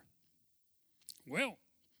than ever. Well,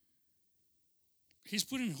 he's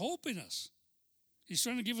putting hope in us. He's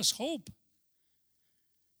trying to give us hope.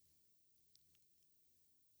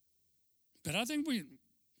 But I think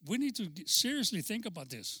we need to seriously think about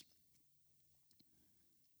this.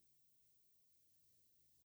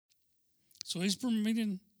 So he's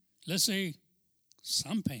permitting, let's say,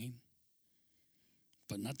 some pain,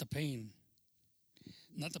 but not the pain.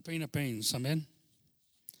 Not the pain of pains. Amén.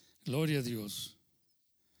 Gloria a Dios.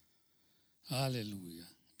 Aleluya.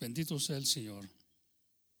 Bendito sea el Señor.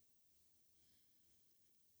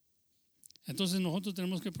 Entonces nosotros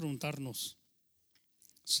tenemos que preguntarnos,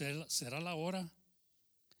 ¿será la hora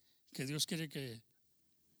que Dios quiere que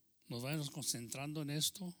nos vayamos concentrando en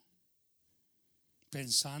esto?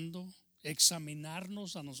 Pensando,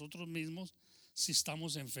 examinarnos a nosotros mismos si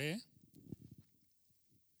estamos en fe.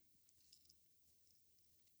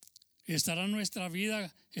 ¿Estará nuestra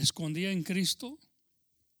vida escondida en Cristo?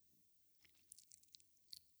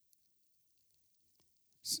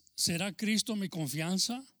 ¿Será Cristo mi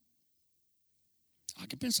confianza? Hay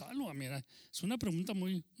que pensarlo, mira, es una pregunta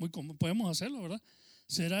muy común, podemos hacerlo, ¿verdad?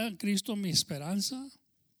 ¿Será Cristo mi esperanza?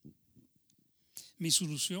 ¿Mi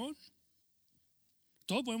solución?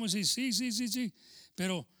 Todos podemos decir sí,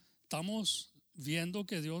 pero estamos viendo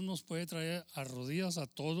que Dios nos puede traer a rodillas a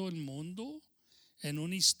todo el mundo en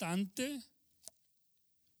un instante,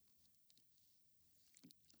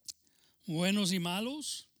 buenos y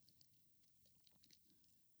malos.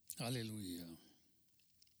 Aleluya.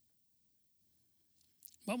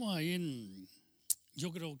 Vamos ahí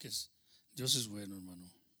yo creo que Dios es bueno, hermano,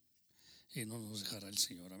 y no nos dejará el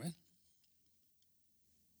Señor, amén.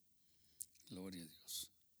 Gloria a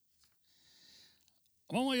Dios.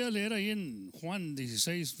 Vamos a leer ahí en Juan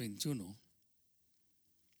 16, 21.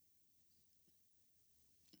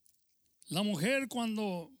 La mujer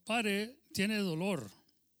cuando pare tiene dolor,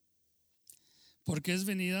 porque es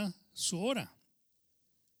venida su hora.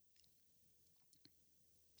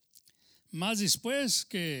 Mas después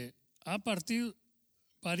que ha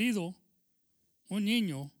parido un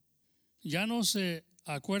niño, ya no se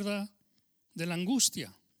acuerda de la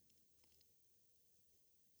angustia.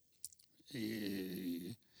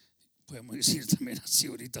 Y podemos decir también así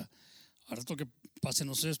ahorita, harto que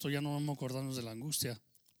pásenos esto, ya no vamos a acordarnos de la angustia.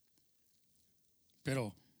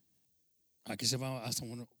 Pero aquí se va hasta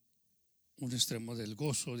un extremo del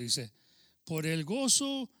gozo. Dice, por el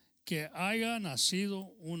gozo que haya nacido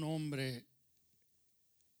un hombre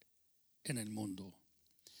en el mundo.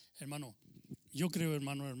 Hermano, yo creo,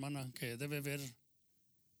 hermano, hermana, que debe haber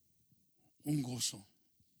un gozo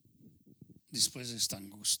después de esta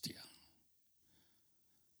angustia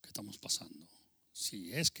que estamos pasando.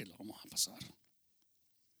 Si es que lo vamos a pasar.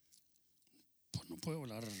 Pues no puedo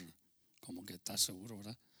hablar como que está seguro,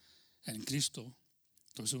 ¿verdad? En Cristo,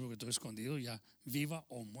 estoy seguro que estoy escondido, ya viva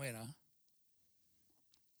o muera.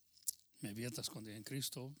 Mi vida está escondida en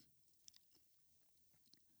Cristo.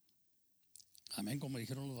 Amén, como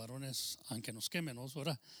dijeron los varones, aunque nos quémenos,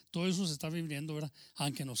 ¿verdad? Todo eso se está viviendo, ¿verdad?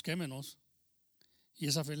 Aunque nos quémenos. Y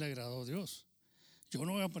esa fe le agradó a Dios. Yo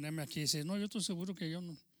no voy a ponerme aquí y decir, no, yo estoy seguro que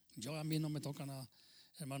yo a mí no me toca nada.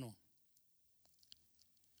 Hermano,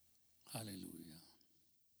 aleluya.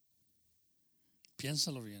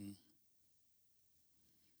 Piénsalo bien.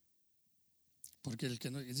 Porque el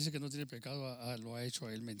que dice que no tiene pecado lo ha hecho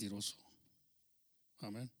a él mentiroso.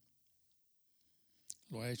 Amén.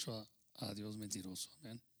 Lo ha hecho a Dios mentiroso.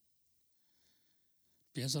 Amén.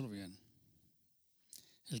 Piénsalo bien.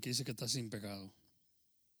 El que dice que está sin pecado.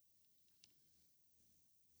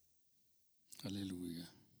 Aleluya.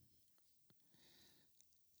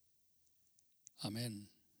 Amén.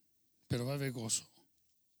 Pero va a haber gozo.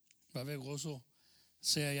 Va a haber gozo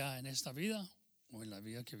sea ya en esta vida o en la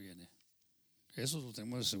vida que viene. Eso lo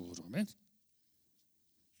tenemos de seguro. Amén.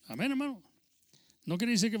 Amén, hermano. No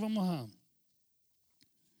quiere decir que vamos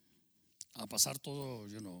a pasar todo,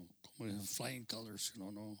 como en flying colors,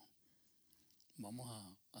 no.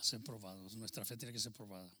 Vamos a ser probados. Nuestra fe tiene que ser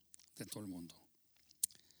probada de todo el mundo.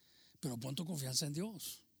 Pero pon tu confianza en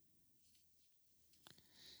Dios.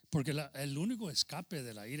 Porque el único escape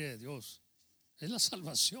de la ira de Dios es la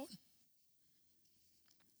salvación.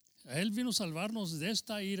 Él vino a salvarnos de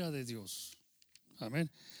esta ira de Dios.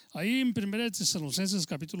 Amén. Ahí en 1 Tesalonicenses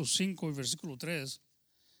capítulo 5 y versículo 3,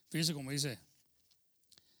 fíjese cómo dice: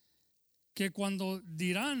 que cuando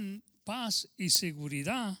dirán paz y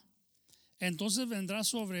seguridad, entonces vendrá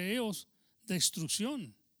sobre ellos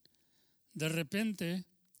destrucción de repente,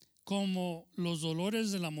 como los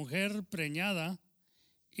dolores de la mujer preñada,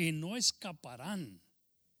 y no escaparán.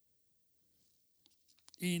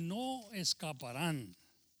 Y no escaparán.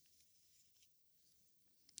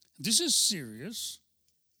 This is serious.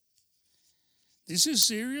 This is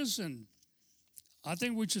serious, and I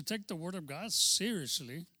think we should take the Word of God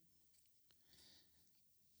seriously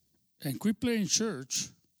and quit playing church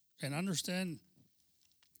and understand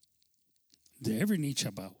that every knee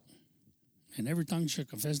shall bow and every tongue shall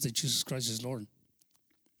confess that Jesus Christ is Lord.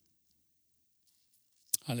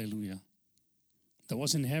 Hallelujah. That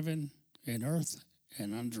was in heaven, in earth,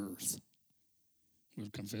 and under earth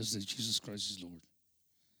will confess that Jesus Christ is Lord.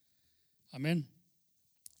 Amén.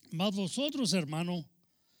 Mas vosotros, hermano,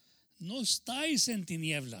 no estáis en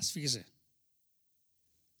tinieblas, fíjese.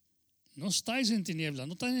 No estáis en tinieblas,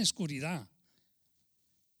 no estáis en oscuridad,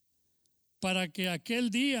 para que aquel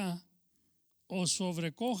día os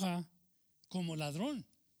sobrecoja como ladrón.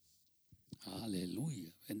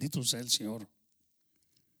 Aleluya. Bendito sea el Señor.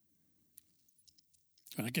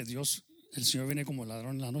 ¿Verdad que Dios, el Señor viene como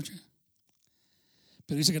ladrón en la noche?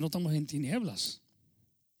 Pero dice que no estamos en tinieblas.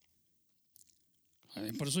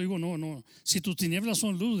 Por eso digo, no. Si tus tinieblas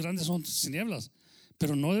son luz, grandes son tus tinieblas.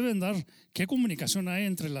 Pero no deben dar, ¿qué comunicación hay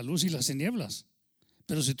entre la luz y las tinieblas?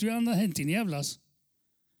 Pero si tú andas en tinieblas,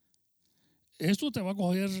 esto te va a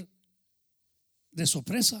coger de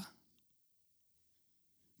sorpresa.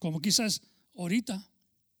 Como quizás ahorita,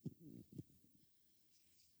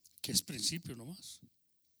 que es principio nomás.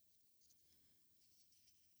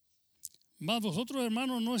 Mas vosotros,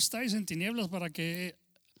 hermanos, no estáis en tinieblas para que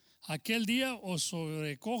aquel día os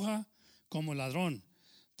sobrecoja como ladrón.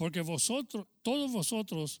 Porque vosotros, todos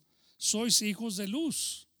vosotros, sois hijos de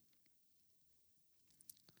luz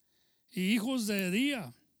y hijos de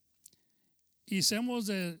día. Y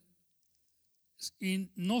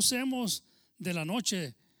no seamos de la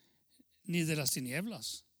noche ni de las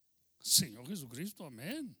tinieblas. Señor Jesucristo,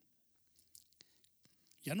 amén.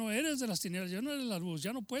 Ya no eres de las tinieblas, ya no eres de la luz,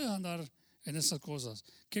 ya no puedes andar en esas cosas.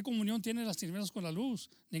 ¿Qué comunión tienen las tinieblas con la luz?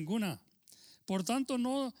 Ninguna. Por tanto,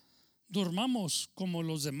 no durmamos como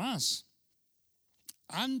los demás.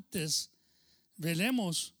 Antes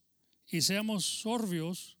velemos y seamos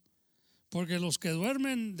sobrios, porque los que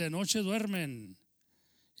duermen de noche duermen,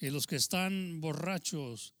 y los que están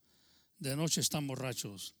borrachos de noche están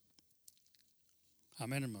borrachos.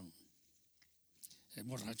 Amén, hermano. Es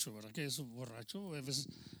borracho, ¿verdad que es borracho? A veces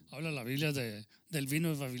habla la Biblia del vino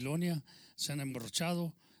de Babilonia. Se han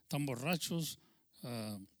emborrachado, están borrachos,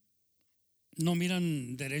 no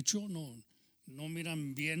miran derecho, no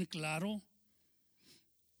miran bien claro,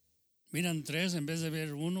 miran tres en vez de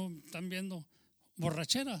ver uno. Están viendo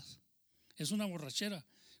borracheras. Es una borrachera.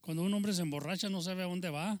 Cuando un hombre se emborracha no sabe a dónde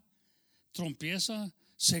va, trompieza,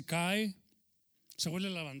 se cae, se vuelve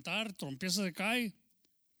a levantar, trompieza, se cae.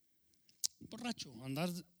 Borracho,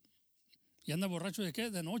 y anda borracho ¿de qué?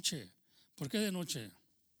 De noche. ¿Por qué de noche?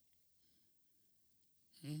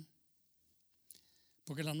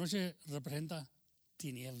 Porque la noche representa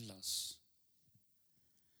tinieblas,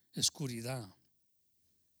 oscuridad.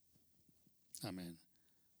 Amén.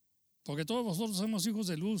 Porque todos vosotros somos hijos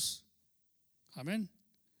de luz. Amén.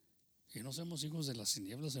 Y no somos hijos de las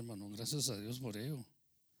tinieblas, hermano. Gracias a Dios por ello.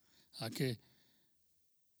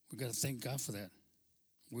 We got to thank God for that.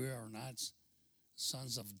 We are not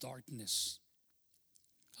sons of darkness.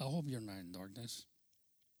 I hope you're not in darkness.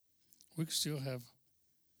 We still have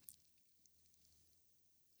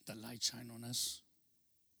the light shine on us.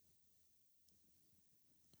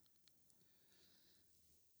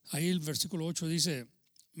 Ahí el versículo 8 dice: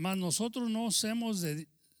 mas nosotros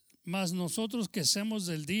que somos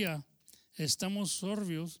del día, estamos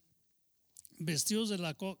sobrios, vestidos de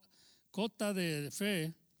la cota de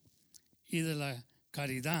fe y de la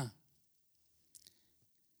caridad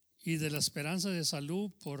y de la esperanza de salud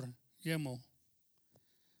por yemo,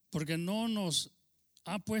 porque no nos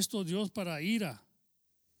ha puesto Dios para ira.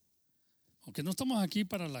 Aunque no estamos aquí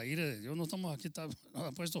para la ira de Dios, no estamos aquí, no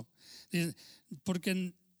ha puesto.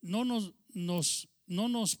 Porque no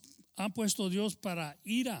nos ha puesto Dios para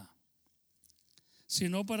ira,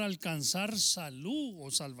 sino para alcanzar salud o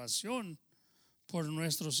salvación por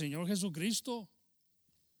nuestro Señor Jesucristo.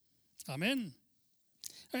 Amén.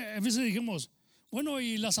 A veces dijimos, bueno,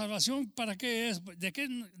 ¿y la salvación para qué es? ¿De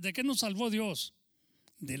qué nos salvó Dios?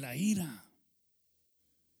 De la ira.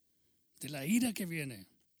 De la ira que viene.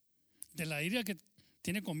 De la ira que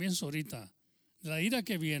tiene comienzo ahorita. La ira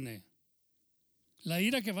que viene. La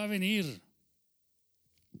ira que va a venir.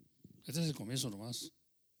 Este es el comienzo nomás.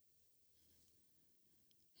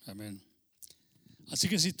 Amén. Así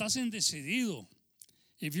que si estás indecidido,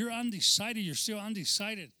 if you're undecided, you're still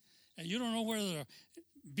undecided, and you don't know whether to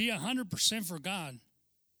be 100% for God,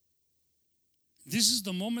 this is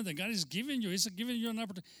the moment that God is giving you. He's giving you an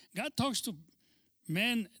opportunity. God talks to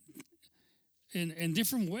men in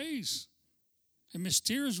different ways, in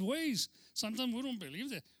mysterious ways. Sometimes we don't believe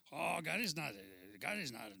that. Oh, God is not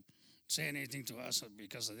saying anything to us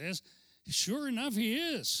because of this. Sure enough, He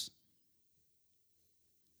is.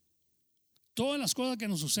 Todas las cosas que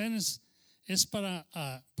nos suceden es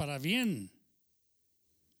para bien.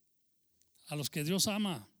 A los que Dios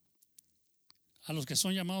ama, a los que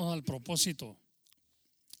son llamados al propósito.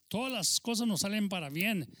 Todas las cosas nos salen para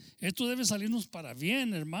bien. Esto debe salirnos para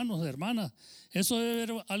bien, hermanos, hermanas. Eso debe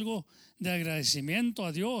ser algo de agradecimiento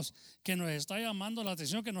a Dios, que nos está llamando la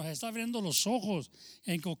atención, que nos está abriendo los ojos.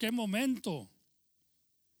 En cualquier momento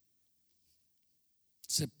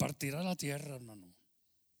se partirá la tierra, hermano.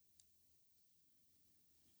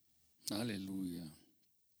 Aleluya.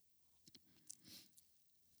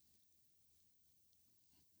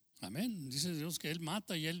 Amén. Dice Dios que Él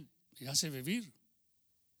mata y Él hace vivir.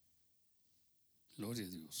 Gloria a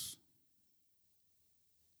Dios.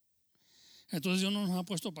 Entonces Dios no nos ha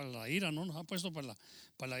puesto para la ira, no nos ha puesto para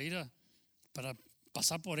la ira, para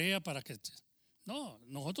pasar por ella, para que... No,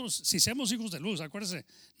 nosotros, si somos hijos de luz, acuérdese,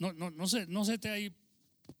 no se esté ahí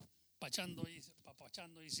papachando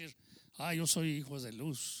y decir, yo soy hijo de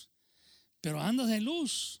luz. Pero andas en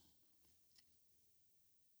luz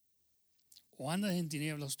o andas en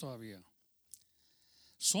tinieblas todavía.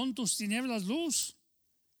 ¿Son tus tinieblas luz?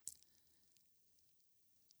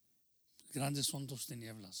 Grandes son tus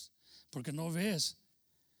tinieblas, porque no ves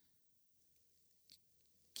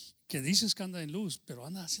que dices que anda en luz, pero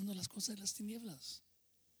anda haciendo las cosas de las tinieblas.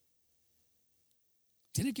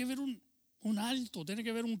 Tiene que haber un alto, tiene que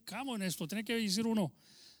haber un cabo en esto, tiene que decir uno,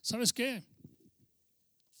 ¿sabes qué?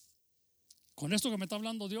 Con esto que me está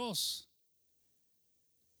hablando Dios,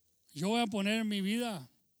 yo voy a poner mi vida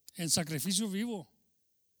en sacrificio vivo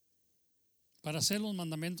para hacer los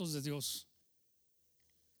mandamientos de Dios,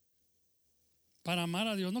 para amar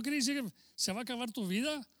a Dios. No quiere decir que se va a acabar tu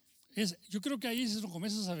vida. Yo creo que ahí es lo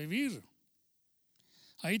comienzas a vivir.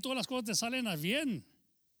 Ahí todas las cosas te salen a bien.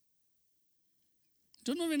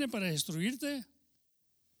 Dios no viene para destruirte.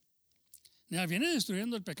 Ya viene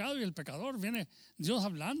destruyendo el pecado y el pecador. Viene Dios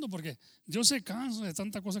hablando, porque Dios se cansa de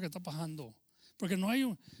tanta cosa que está pasando. Porque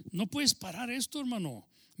no puedes parar esto, hermano.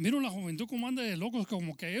 Mira la juventud como anda de locos,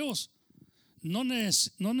 como que ellos no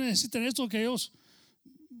necesitan esto, que ellos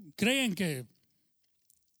creen que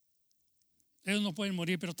ellos no pueden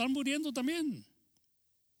morir, pero están muriendo también.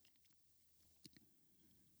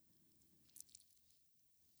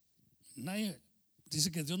 Nadie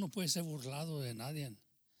dice que Dios no puede ser burlado de nadie.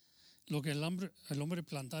 Lo que el hombre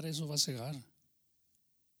plantar, eso va a cegar.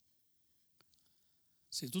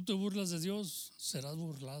 Si tú te burlas de Dios, serás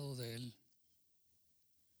burlado de Él.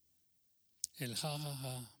 El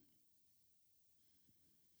jajaja.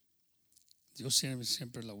 Dios tiene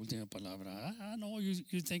siempre la última palabra. No,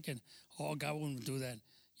 you're thinking, God wouldn't do that.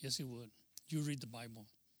 Yes, He would. You read the Bible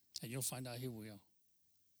and you'll find out He will.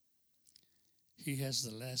 He has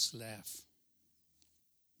the last laugh.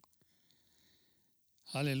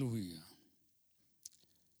 Aleluya.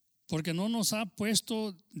 Porque no nos ha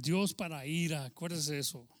puesto Dios para ira, acuérdese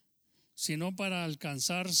eso, sino para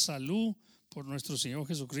alcanzar salud por nuestro Señor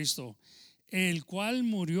Jesucristo, el cual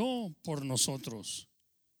murió por nosotros,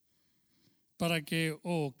 para que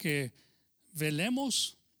o que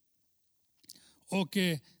velemos o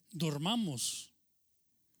que durmamos,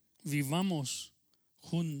 vivamos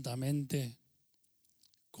juntamente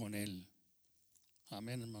con Él.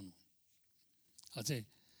 Amén, hermano. Así,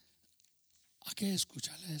 hay que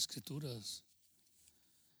escuchar las Escrituras.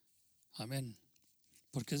 Amén.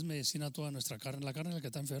 Porque es medicina a toda nuestra carne. La carne es la que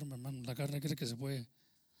está enferma, hermano. La carne cree que se puede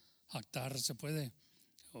jactar,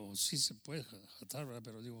 o sí se puede jactar, ¿verdad?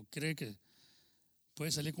 Pero cree que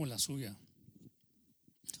puede salir con la suya.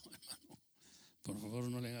 Por favor,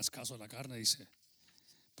 no le hagas caso a la carne, dice,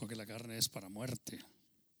 porque la carne es para muerte.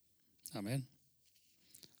 Amén.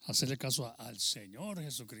 Hacerle caso al Señor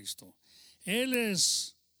Jesucristo. Él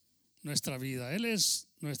es nuestra vida, Él es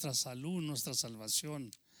nuestra salud, nuestra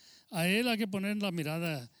salvación. A Él hay que poner la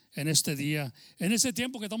mirada en este día, en ese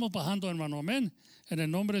tiempo que estamos pasando, hermano. Amén. En el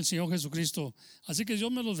nombre del Señor Jesucristo. Así que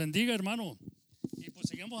Dios me los bendiga, hermano. Y pues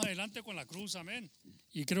seguimos adelante con la cruz. Amén.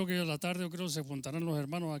 Y creo que a la tarde, se juntarán los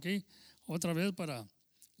hermanos aquí otra vez para,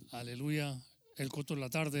 aleluya, el culto de la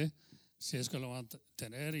tarde, si es que lo van a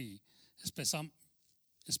tener, y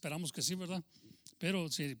esperamos que sí, ¿verdad? Pero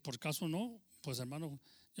si por caso no, pues hermano,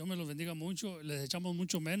 Dios me los bendiga mucho. Les echamos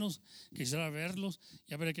mucho menos. Quisiera verlos.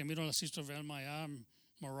 Ya veré que miro a la sister Velma allá,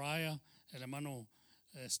 Mariah, el hermano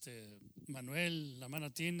Manuel, la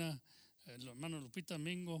hermana Tina, el hermano Lupita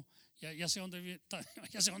Mingo. Ya sé dónde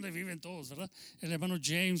viven todos, ¿verdad? El hermano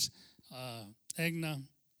James, Egna,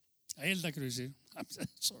 Elda, quiero decir.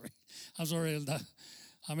 I'm sorry, Elda.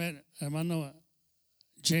 Amén. Hermano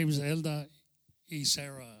James, Elda y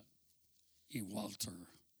Sarah y Walter.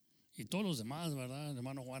 Y todos los demás, ¿verdad? El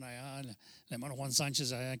hermano Juan allá, el hermano Juan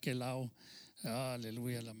Sánchez allá, aquel lado.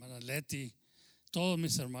 Aleluya, la hermana Leti. Todos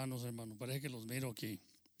mis hermanos, parece que los miro aquí.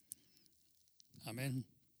 Amén.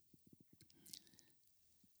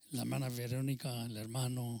 La hermana Verónica, el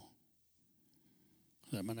hermano,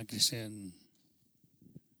 la hermana Cristian.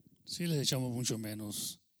 Sí les echamos mucho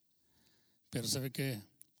menos. Pero ¿sabe qué?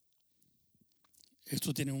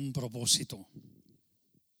 Esto tiene un propósito.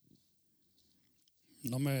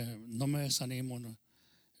 No me desanimo. No.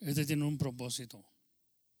 Este tiene un propósito.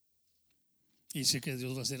 Y sé que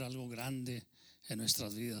Dios va a hacer algo grande en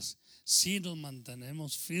nuestras vidas si nos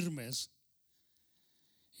mantenemos firmes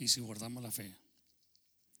y si guardamos la fe.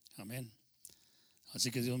 Amén.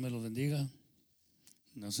 Así que Dios me los bendiga.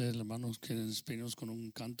 No sé, hermanos, quieren despedirnos con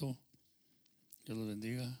un canto. Dios los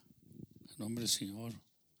bendiga. En nombre del Señor.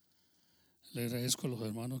 Le agradezco a los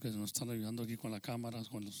hermanos que nos están ayudando aquí con la cámara,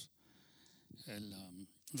 con el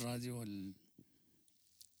radio, el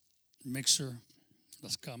mixer,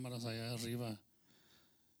 las cámaras allá arriba.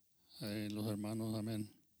 Los hermanos,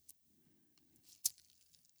 amén.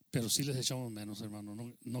 Pero sí les echamos menos,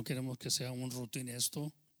 hermanos. No queremos que sea un rutina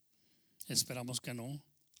esto. Esperamos que no.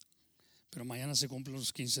 Pero mañana se cumplen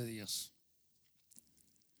los 15 días.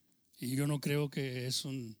 Y yo no creo que es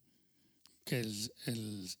que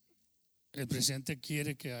el presidente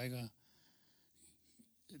quiere que haga.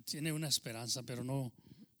 Tiene una esperanza, pero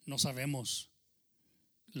no sabemos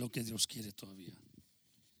lo que Dios quiere todavía.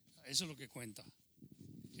 Eso es lo que cuenta.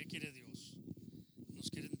 ¿Qué quiere Dios? Nos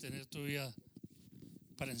quieren tener todavía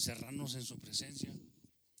para encerrarnos en su presencia,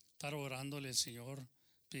 estar orándole al Señor,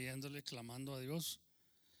 pidiéndole, clamando a Dios.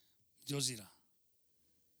 Dios dirá.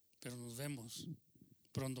 Pero nos vemos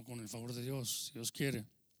pronto con el favor de Dios, si Dios quiere.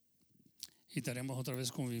 Y estaremos otra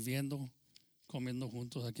vez conviviendo, comiendo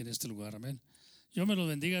juntos aquí en este lugar. Amén. Dios me los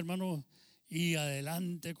bendiga, hermano, y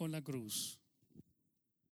adelante con la cruz.